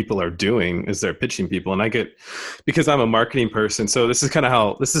writing people are doing is they're pitching people. And I get because I'm a marketing person, so this is kind of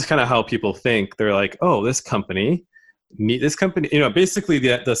how people think. They're like, oh, this company, basically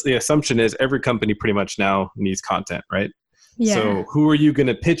the assumption is every company pretty much now needs content, right? Yeah. So who are you going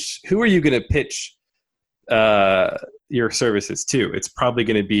to pitch? Who are you going to pitch your services to? It's probably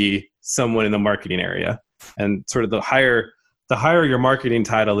going to be someone in the marketing area, and sort of the higher your marketing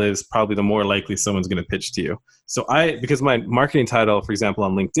title is, probably the more likely someone's going to pitch to you. So because my marketing title, for example,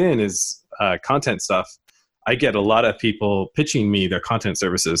 on LinkedIn is content stuff, I get a lot of people pitching me their content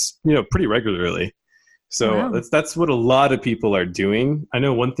services, pretty regularly. So Wow. that's what a lot of people are doing. I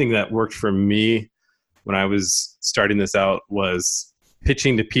know one thing that worked for me when I was starting this out was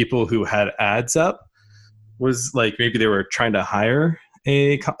pitching to people who had ads up. was like maybe they were trying to hire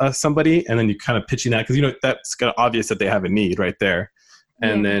somebody, and then you kind of pitching that because that's kind of obvious that they have a need right there,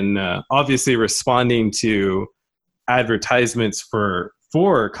 and then obviously responding to advertisements for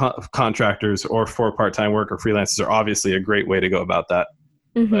contractors or for part-time work or freelancers are obviously a great way to go about that.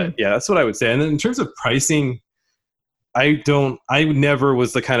 But yeah, that's what I would say. And then in terms of pricing, I never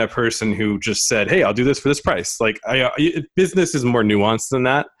was the kind of person who just said, hey, I'll do this for this price. Like business is more nuanced than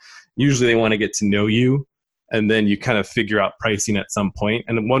that. Usually they want to get to know you, and then you kind of figure out pricing at some point.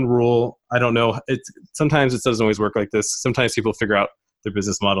 And one rule, I don't know, sometimes it doesn't always work like this. Sometimes people figure out their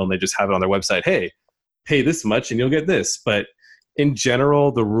business model and they just have it on their website. Hey, pay this much and you'll get this. But in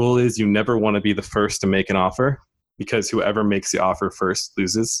general, the rule is you never want to be the first to make an offer, because whoever makes the offer first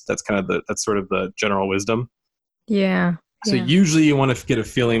loses. That's sort of the general wisdom. Yeah. So usually you want to get a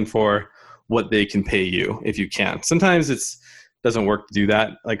feeling for what they can pay you if you can. Sometimes it doesn't work to do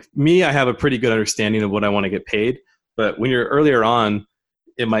that. Like me, I have a pretty good understanding of what I want to get paid. But when you're earlier on,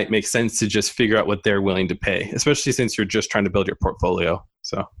 it might make sense to just figure out what they're willing to pay, especially since you're just trying to build your portfolio.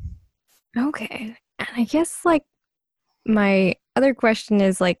 So. Okay. And I guess like my other question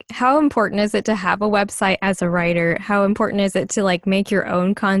is like, how important is it to have a website as a writer? How important is it to like make your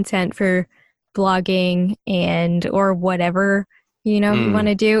own content for blogging or whatever, you want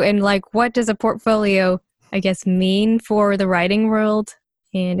to do? And like, what does a portfolio, I guess, mean for the writing world?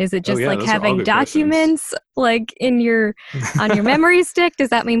 And is it just like having documents like on your memory stick? Does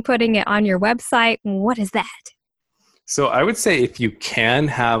that mean putting it on your website? What is that? So I would say if you can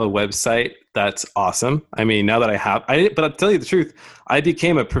have a website, that's awesome. I mean, now that but I'll tell you the truth, I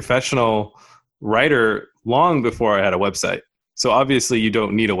became a professional writer long before I had a website. So obviously you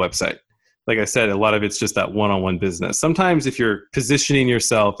don't need a website. Like I said, a lot of it's just that one-on-one business. Sometimes if you're positioning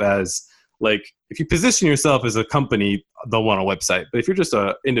yourself as if you position yourself as a company, they'll want a website. But if you're just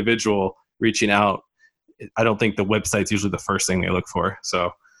an individual reaching out, I don't think the website's usually the first thing they look for.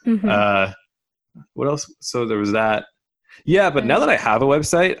 So what else? So there was that. Yeah, but now that I have a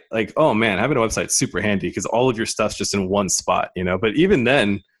website, like, oh man, having a website's super handy because all of your stuff's just in one spot, But even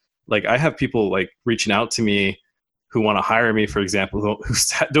then, like I have people like reaching out to me who want to hire me, for example, who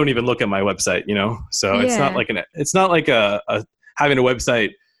don't even look at my website, So it's not like a having a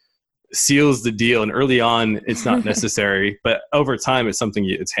website seals the deal. And early on, it's not necessary, but over time, it's something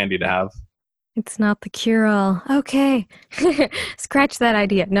it's handy to have. It's not the cure-all. Okay, scratch that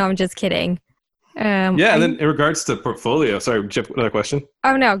idea. No, I'm just kidding. And then in regards to portfolio, sorry, Jeff, another question?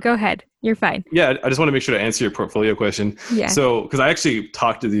 Oh, no, go ahead. You're fine. Yeah, I just want to make sure to answer your portfolio question. Yeah. So, because I actually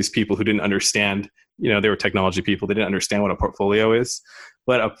talked to these people who didn't understand, they were technology people. They didn't understand what a portfolio is.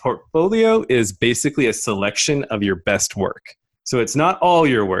 But a portfolio is basically a selection of your best work. So it's not all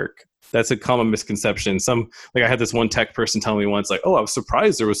your work. That's a common misconception. I had this one tech person tell me once, like, oh, I was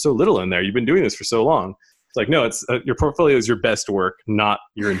surprised there was so little in there. You've been doing this for so long. It's like, no, it's your portfolio is your best work, not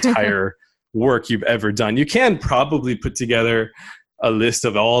your entire work you've ever done. You can probably put together a list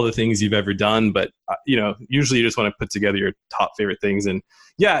of all the things you've ever done, but usually you just want to put together your top favorite things. And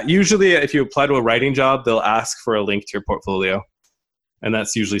yeah, usually if you apply to a writing job, they'll ask for a link to your portfolio, and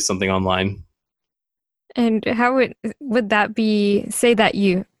that's usually something online. And how would that be? Say that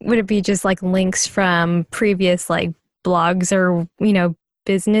would it be just like links from previous like blogs or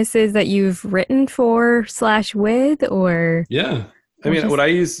businesses that you've written for / with, or? Yeah. I mean, what I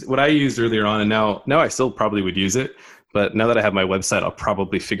used earlier on, and now I still probably would use it, but now that I have my website, I'll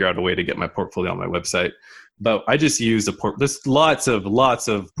probably figure out a way to get my portfolio on my website. But I just use there's lots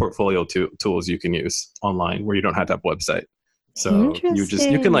of portfolio tools you can use online where you don't have to have a website. So you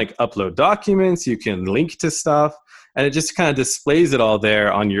can like upload documents, you can link to stuff, and it just kind of displays it all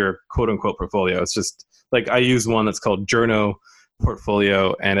there on your quote unquote portfolio. It's just like I use one that's called Journo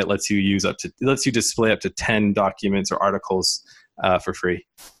Portfolio, and it lets you display up to 10 documents or articles for free.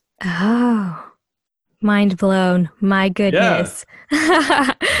 Oh, mind blown. My goodness.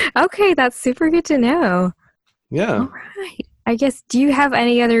 Yeah. Okay, that's super good to know. Yeah. All right. I guess, do you have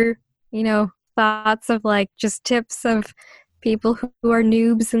any other, thoughts of like just tips of people who are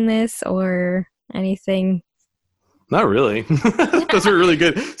noobs in this or anything? Not really. Those are really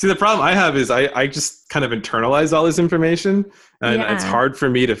good. See, the problem I have is I just kind of internalize all this information, and it's hard for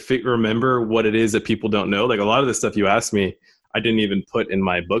me to remember what it is that people don't know. Like a lot of the stuff you asked me, I didn't even put in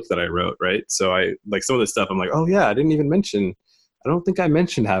my book that I wrote, right? So I like some of the stuff I'm like, oh yeah, I don't think I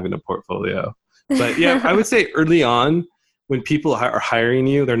mentioned having a portfolio. But yeah, I would say early on when people are hiring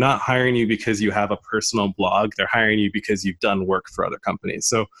you, they're not hiring you because you have a personal blog. They're hiring you because you've done work for other companies.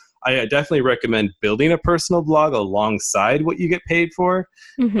 So I definitely recommend building a personal blog alongside what you get paid for.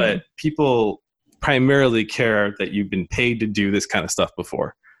 Mm-hmm. But people primarily care that you've been paid to do this kind of stuff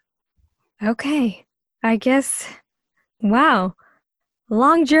before. Okay. I guess, wow,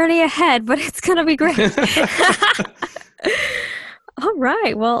 long journey ahead, but it's going to be great. All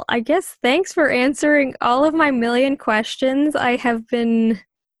right. Well, I guess thanks for answering all of my million questions. I have been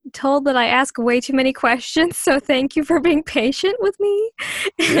told that I ask way too many questions, so thank you for being patient with me.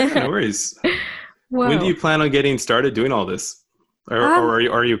 Yeah, no worries. When do Whoa. you plan on getting started doing all this? Or Um,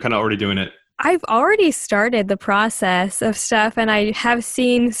 are you kind of already doing it? I've already started the process of stuff, and I have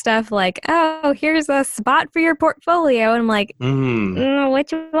seen stuff like, oh, here's a spot for your portfolio. And I'm like, Mm.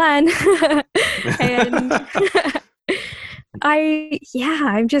 which one? And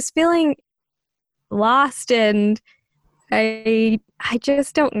I'm just feeling lost, and I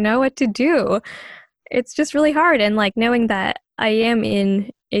just don't know what to do. It's just really hard. And like knowing that I am in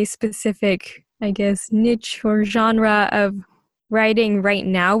a specific, I guess, niche or genre of writing right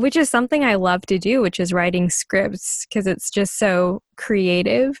now, which is something I love to do, which is writing scripts because it's just so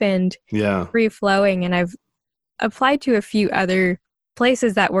creative and Yeah. free flowing. And I've applied to a few other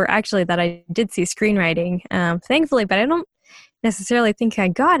places that were actually that I did see screenwriting, thankfully, but I don't necessarily think I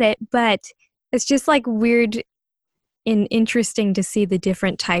got it. But it's just like weird and interesting to see the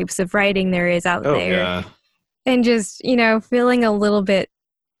different types of writing there is out Oh, there. yeah. And just, feeling a little bit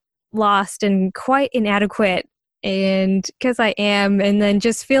lost and quite inadequate. And because I am, and then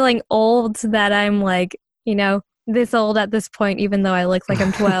just feeling old that I'm like, this old at this point, even though I look like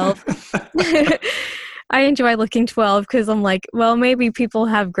I'm 12. I enjoy looking 12 because I'm like, well, maybe people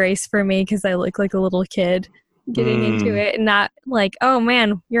have grace for me because I look like a little kid getting into it, and not like, oh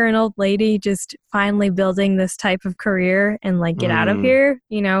man, you're an old lady just finally building this type of career and like get out of here.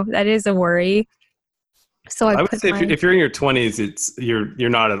 That is a worry. So I would say if you're in your 20s, you're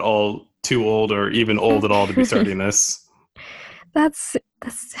not at all too old or even old at all to be starting this. That's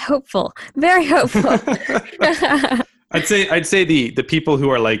hopeful. Very hopeful. I'd say the people who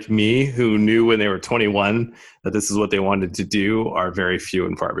are like me, who knew when they were 21 that this is what they wanted to do, are very few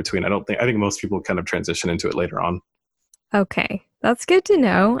and far between. I think most people kind of transition into it later on. Okay, that's good to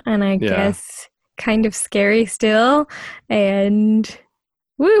know, and I guess kind of scary still. And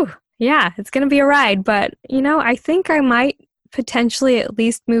woo, yeah, it's gonna be a ride. But I think I might potentially at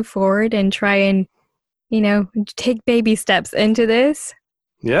least move forward and try and take baby steps into this.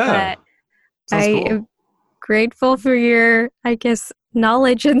 Yeah, I am grateful for your, I guess,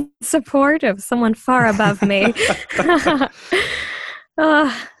 knowledge and support of someone far above me.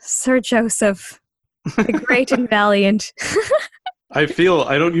 Sir Joseph, the great and valiant. I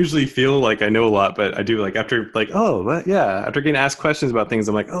don't usually feel like I know a lot, but I do, like, after after getting asked questions about things,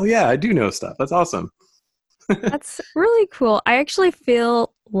 I'm like, oh yeah, I do know stuff. That's awesome. That's really cool. I actually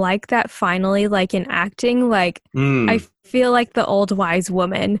feel like that finally, like in acting, like I feel like the old wise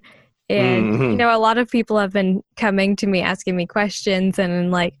woman. And, a lot of people have been coming to me asking me questions, and I'm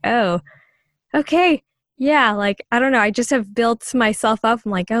like, oh, okay. Yeah, like, I don't know. I just have built myself up.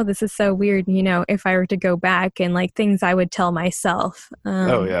 I'm like, oh, this is so weird. If I were to go back and like things I would tell myself.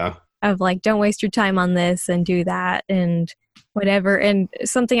 Oh, yeah. Of like, don't waste your time on this and do that and whatever. And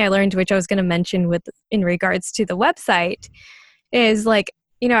something I learned, which I was going to mention in regards to the website, is like,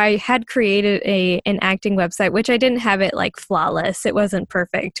 I had created an acting website, which I didn't have it like flawless. It wasn't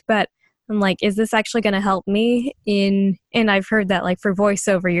perfect, but I'm like, is this actually going to help me and I've heard that like for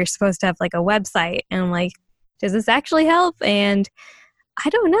voiceover, you're supposed to have like a website, and I'm like, does this actually help? And I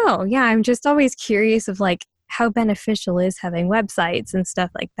don't know. Yeah. I'm just always curious of like how beneficial is having websites and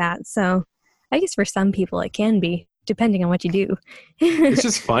stuff like that. So I guess for some people it can be, depending on what you do. It's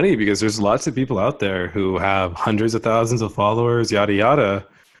just funny because there's lots of people out there who have hundreds of thousands of followers, yada, yada.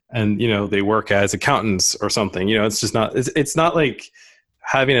 And, they work as accountants or something. It's just not, it's not like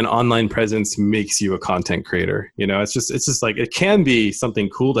having an online presence makes you a content creator. It's just like, it can be something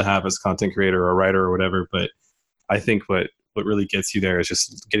cool to have as a content creator or a writer or whatever. But I think what really gets you there is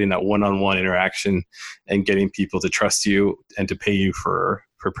just getting that one-on-one interaction and getting people to trust you and to pay you for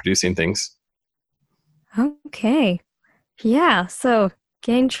producing things. Okay. Yeah. So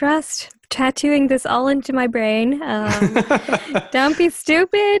gain trust, tattooing this all into my brain. Don't be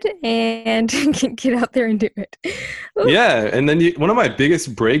stupid and get out there and do it. Ooh. Yeah. And then one of my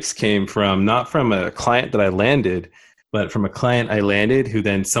biggest breaks came not from a client that I landed, but from a client I landed who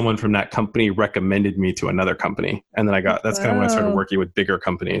then someone from that company recommended me to another company. And then that's kind of when I started working with bigger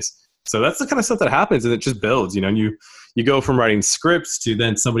companies. So that's the kind of stuff that happens, and it just builds, and you go from writing scripts to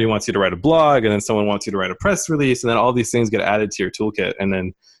then somebody wants you to write a blog, and then someone wants you to write a press release, and then all these things get added to your toolkit. And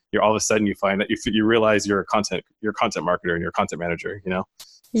then you're all of a sudden you find that you realize you're a content marketer and you're a content manager, So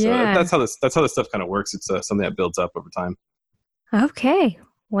yeah. that's how this stuff kind of works. It's something that builds up over time. Okay.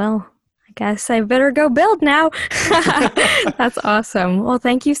 Well, I guess I better go build now. That's awesome. Well,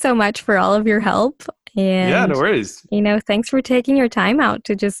 thank you so much for all of your help. Yeah, And, no worries. thanks for taking your time out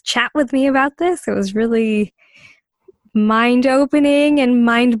to just chat with me about this. It was really mind opening and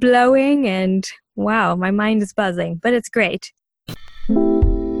mind blowing. And wow, my mind is buzzing, but it's great.